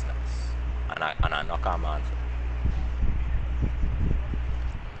 And that was nice. And I knock our man.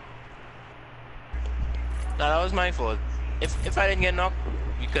 No, that was my fault. If I didn't get knocked,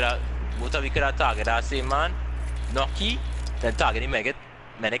 we could have both of we could have targeted that same man. Knocky, then target the medic.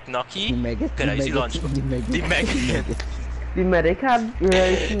 Knocky. Could have used the launch. The medic. The medic had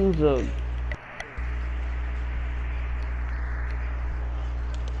real shoes on.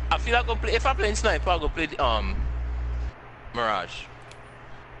 I feel like if I play in sniper, I'll go play the Mirage.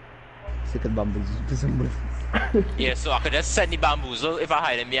 Second bamboozle. Yeah, so I could just send the bamboozle if I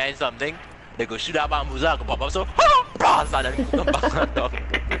hide them behind something. They go shoot that bamboozle, I go pop up so blast and then come back on top.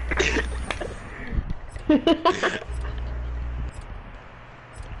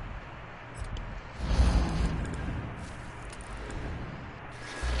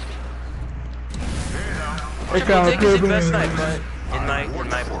 Triple Dick is the best sniper in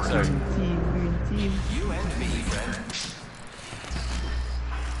my book, sorry. Green team. You and me, friend.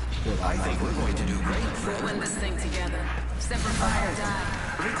 I think we're going to do great, friend. We'll win this thing together. Separate fire or die.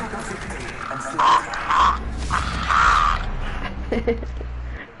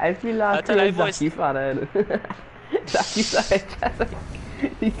 I feel like tell you, boys. Zaki fan. Zaki side.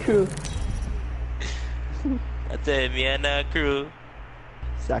 The crew. I tell you, me and crew.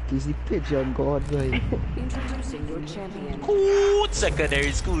 Zaki's the pigeon god boy. Introducing your champion. Cool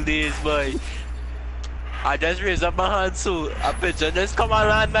secondary school days, boy. I just raised up my hand so a pigeon just come and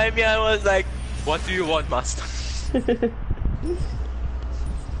land by me and was like, what do you want, master?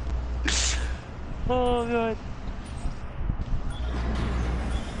 Oh god.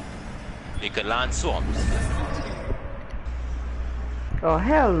 We could land swamps. Oh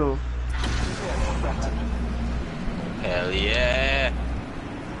hell no. Hell yeah.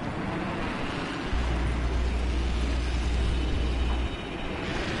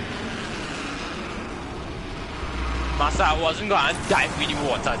 Master, I wasn't going to dive with the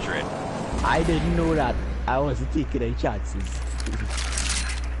water dread. I didn't know that. I wasn't taking any chances.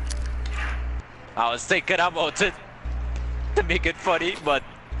 I was thinking about it to make it funny, but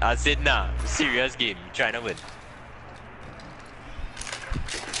I said nah, serious game, you trying to win.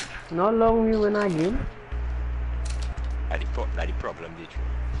 Not long we win that game. That's the problem, did you?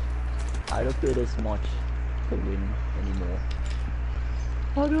 I don't play this much to win anymore.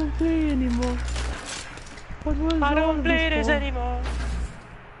 I don't play anymore. What was I all don't play this for? anymore.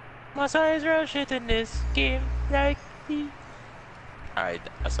 My size real shit in this game like me. Alright,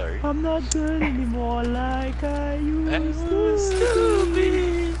 sorry. I'm not good anymore like I used Used to. to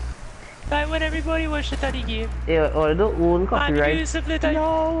be. Like when everybody was shit at the game. Yeah, or the own And copyright. you used to play that.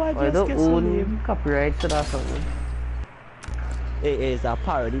 No, I Or just the get so own lame. copyright to that song. It is a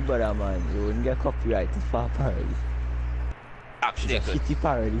parody, brother, man. You wouldn't get copyrighted for a parody. Actually, It's a good. shitty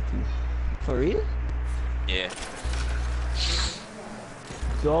parody too. For real? Yeah.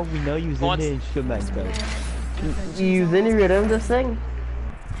 So we know using Once- the instrumental. You using the rhythm to sing?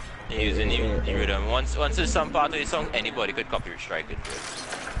 Using the rhythm. Once there's some part of the song, anybody could copy strike it.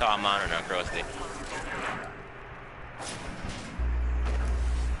 Tom man and across there.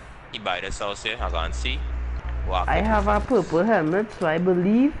 He buy this house here, I can't see. Walk I it. have a purple helmet, so I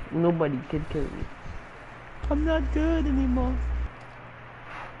believe nobody can kill me. I'm not good anymore.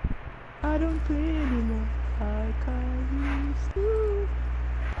 I don't play anymore like I used to.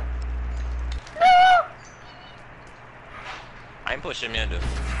 I'm pushing me though.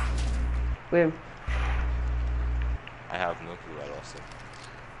 Wait, I have no clue I lost it.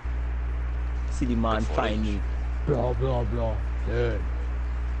 See the man Good find footage. me. Blah blah blah. Dead.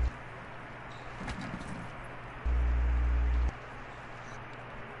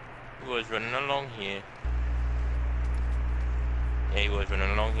 He was running along here. Yeah, he was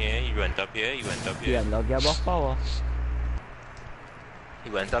running along here. He went up here. He went up Yeah, here. not get about power. He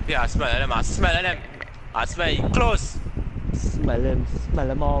went up here. I smell him. I smell him. I smell him. Close. Smell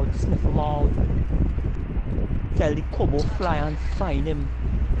him out, sniff him out. Tell the Kobo fly and find him.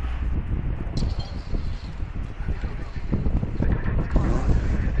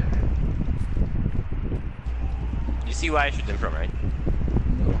 You see where I shoot him from, right?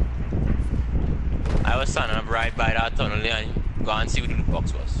 I was standing up right by that tunnel there and go and see what the loot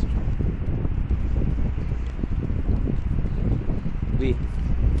box was. Wait,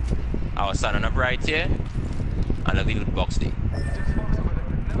 I was standing up right here and look at the loot box there.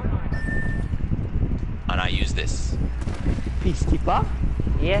 And I used this. peacekeeper?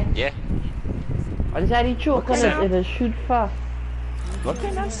 yeah. Yeah. I just had to choke on Okay. it, it'll shoot fast. What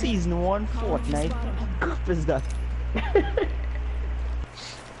kind of season 1 Fortnite crap is that?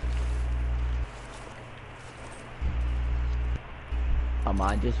 A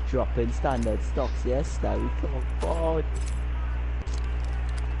man just dropping standard stocks, yes, that we talk about.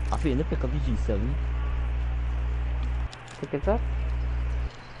 I feel to pick up the G7. Pick it up.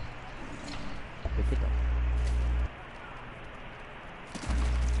 Pick it up.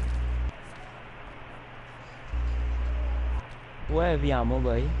 Where have you ammo,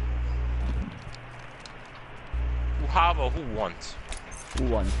 boy? Who have or who want? Who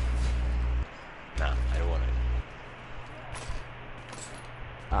won? Nah, I don't want it.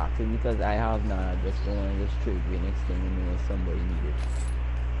 Asking because I have none, I just don't want to just trade the next thing and know somebody need it.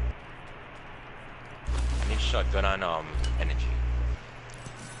 I need shotgun and energy.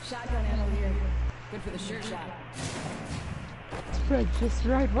 Shotgun ammo here. Good for the sure shot. Spread just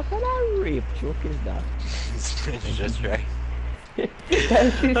right. What kind of rape joke is that? It's just right.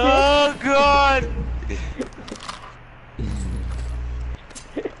 Can she say? Oh god!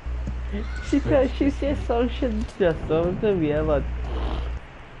 She said some shit just over to me, but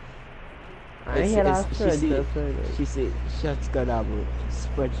I hear that she spread say, just right. she said, shots gonna have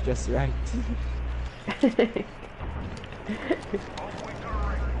spread just right.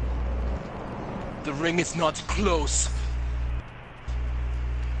 The ring is not close.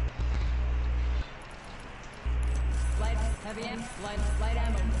 Light, heavy ammo, light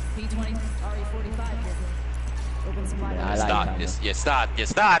ammo. P20, RE45 here. Open supply. Yeah, I box. like Start.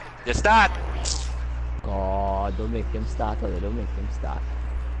 that, You start. God, don't make him start, or don't make him start.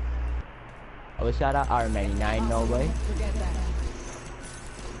 I wish I had a R99 now, boy. Forget that.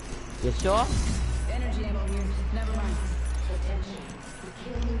 You sure? Energy ammo here. Never mind.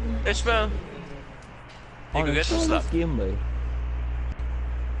 Ishmael. You can get some this stuff. game, boy.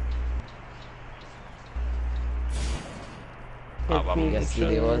 Ah, well, Take me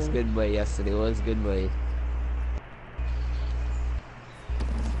Yesterday to was kill. good, boy. Yesterday was good, boy.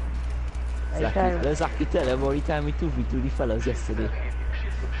 Let's actually tell them every time we 2v2 the fellas yesterday.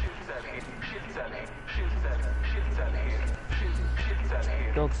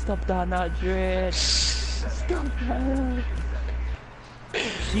 Dog, stop that, not dread. Stop that.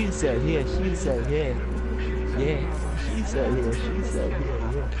 Shield cell here, shield cell here. Yeah, shield cell here, shield cell here.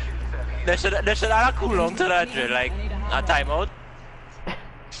 Yeah. They should add a cooldown to that drill, like a timeout.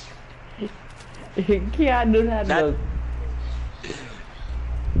 You can't do that, That- dog.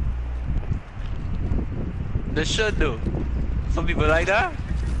 They should do. For people like that.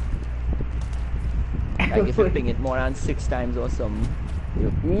 Like if you ping it more than 6 times or something.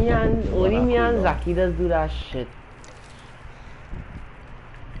 Only me and Zaki does do that shit.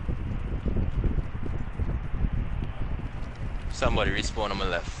 Somebody respawn on my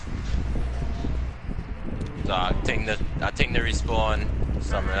left. So I think they respawn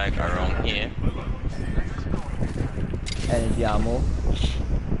somewhere like around here. Energy ammo.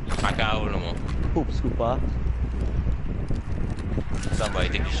 I can't hold no more. Poop scooper. Somebody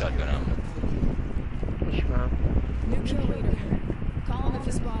take the shotgun out. Push man. New kill leader. Call him if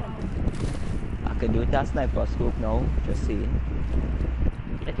you spot him. I can do it that sniper scope now, just saying.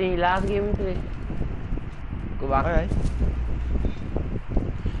 I think last game we played. Go back. Alright.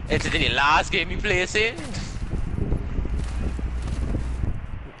 It's the last game you play, say?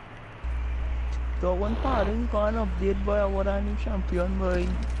 So one pardon can't update boy what a new champion boy.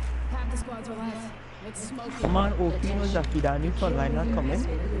 Half the squads are left. Let's smoke them. Man, OP no Zaki that new frontline not coming.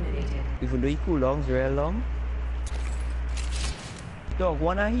 Even though he cooldowns real long. Dog,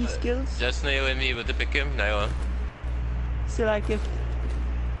 one of his skills. Just now you and me able to pick him, now. So like if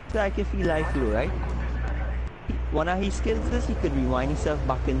he like low, right? One of his skills is he could rewind himself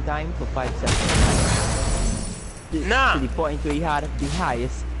back in time for 5 seconds. Nah! To the point where he had the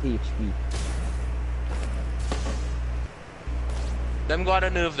highest HP. Them gotta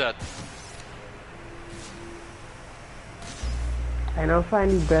nerve that. I now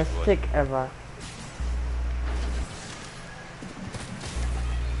find the best stick ever.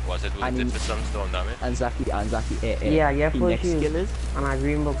 Was it worth it for some storm damage? And Zaki, Yeah, his for next sure. skill is, And a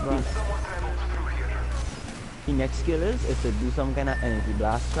green book blast. his next skill is to do some kind of energy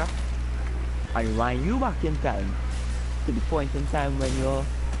blast trap and rewind you back in time to the point in time when your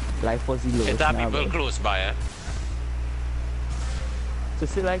life was the lowest. It have now, people right? close by, eh? So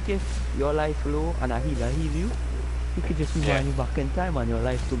say like if your life low and a healer heal you, you could just rewind you back in time and your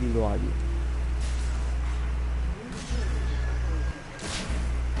life will be low again.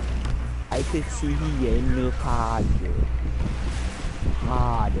 I could see he getting nerf hard, bro.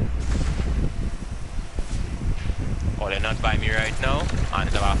 Hard. Oh, they're not by me right now, and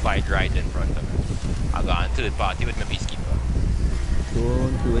they have a fight right in front of me. I got a third party with my peacekeeper.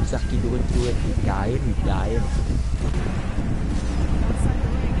 Don't do it, Zaki, don't do it. He's dying, he's dying. Outside the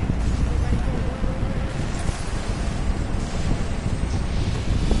ring. Get ready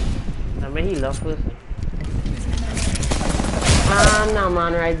for I mean, he loves first. Ah, no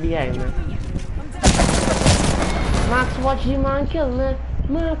man, right behind me. Max, watch the man kill me.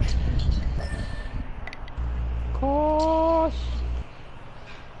 Max. Gosh.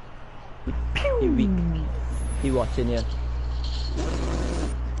 He weak. He watching you.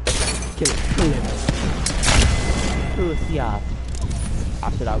 Kill him. Kill him. Close the ass.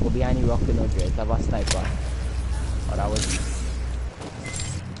 After that, go behind the rock in the dress. Have a sniper. Oh, that was...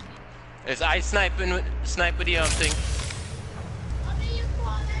 Is I sniping with the thing?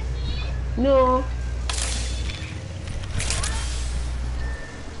 No.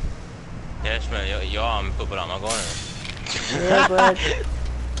 Yes, man, your arm put on my gun. Yeah, but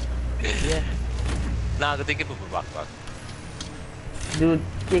Yeah. Nah, go take it, put back. dude,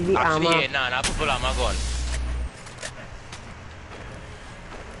 take the Actually, armor. yeah, nah, put on my gun.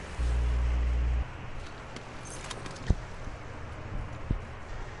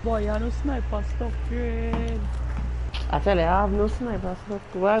 Boy, I no sniper stuff, friend. Actually, I have no sniper stuff.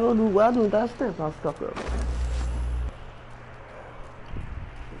 What I gonna do? What I do with that sniper stuff, bro?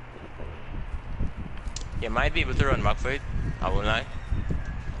 You might be able to run back for it. I won't lie.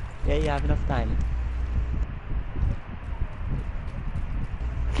 Yeah, you have enough time.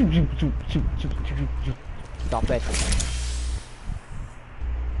 Stop it.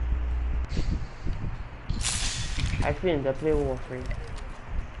 I finished the play Warframe.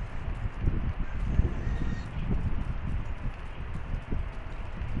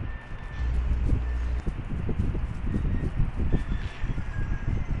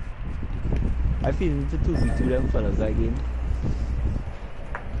 I feel need to 2v2 them fellas again.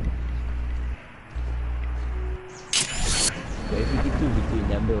 So if we get 2v2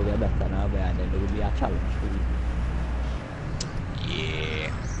 them, they will get better now, and then there will be a challenge for you.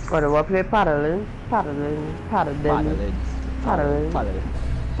 Yeah. What do I play? Paddling. Paddling. Paddling. Padawan.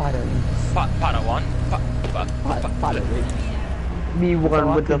 Paddling. Be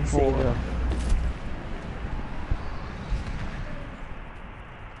one with the Fucking four. savior.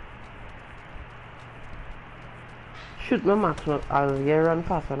 Shoot me, Max. I'll get run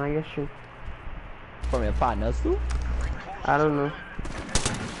fast when I get shoot. From your partners too? I don't know.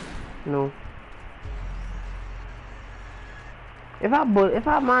 No. If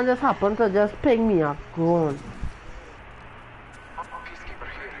a man just happen to just ping me up, go on.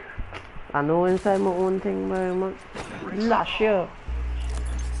 I know inside my own thing very much. Last year.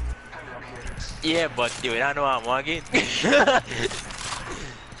 Yeah, but you don't know I'm again.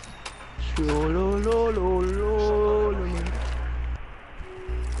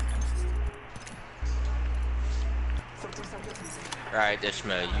 Right,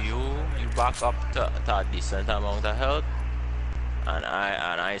 Ishmael, you back up to a decent amount of health, and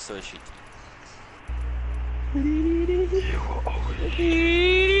I search it.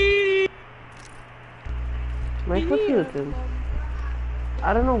 My foot tilting.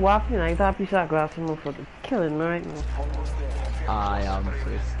 I don't know what happened. I thought piece of glass in my foot. It's killing me right now. I am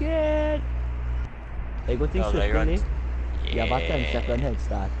so scared. Hey, go think swift, really? Yeah, about 10-second head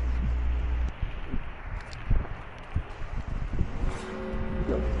start.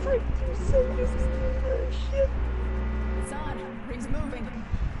 The frick you say this is shit. It's on. Ring's moving.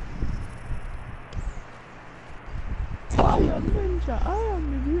 I am Ninja. I am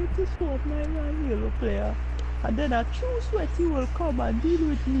the greatest Fortnite and Halo player. And then I choose what he will come and deal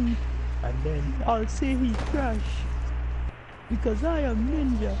with me. And then I'll say he crashed. Because I am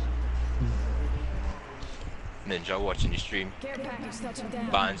Ninja. Ninja watching the stream Care package touching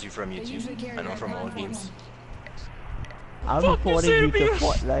down. bans you from They YouTube usually carry and not that from all platform. games. I'm reporting you to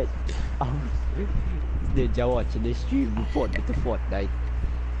Fortnite. Ninja watching the stream report me to Fortnite.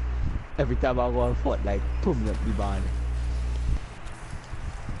 Every time I go on Fortnite, boom, up the ban.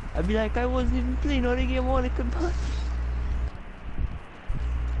 I'd be like, I wasn't even playing on the game, all I could ban.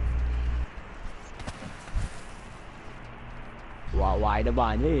 Why the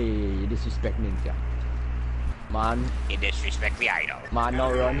ban? Hey, you disrespect Ninja. Man, You disrespect the idol. man,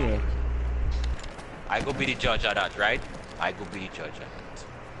 now run here. I go be the judge of that, right? I go be the judge of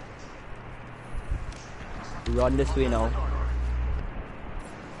that. Run this way now.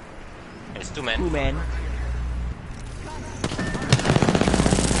 It's two men. 2 men.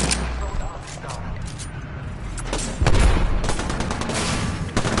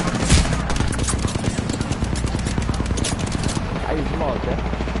 I use them all, okay?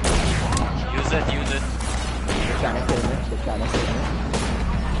 Use it, use it. They're trying to kill me. They're trying to kill me.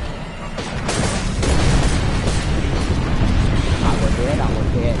 I was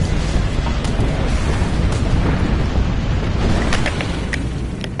dead.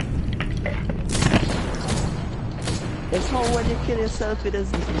 It's how when you kill yourself, it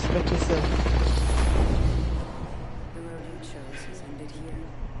doesn't disrespect yourself. The road you chose has ended here.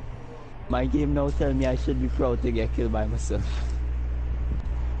 My game now tell me I should be proud to get killed by myself.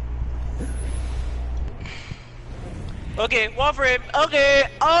 Okay, Warframe. Okay,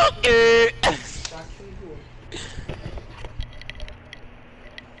 okay.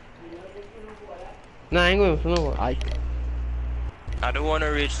 Nah, I ain't going for no more. I I don't want to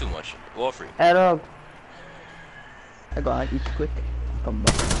rage too much. Warframe. Head up. go on, eat quick. Come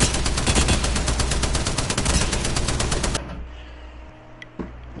back.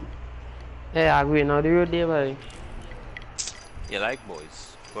 Hey, I agree. Now the road there, buddy. You like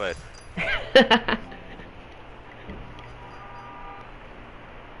boys? Go ahead.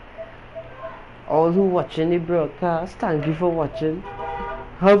 All who watching the broadcast, thank you for watching.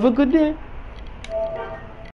 Have a good day.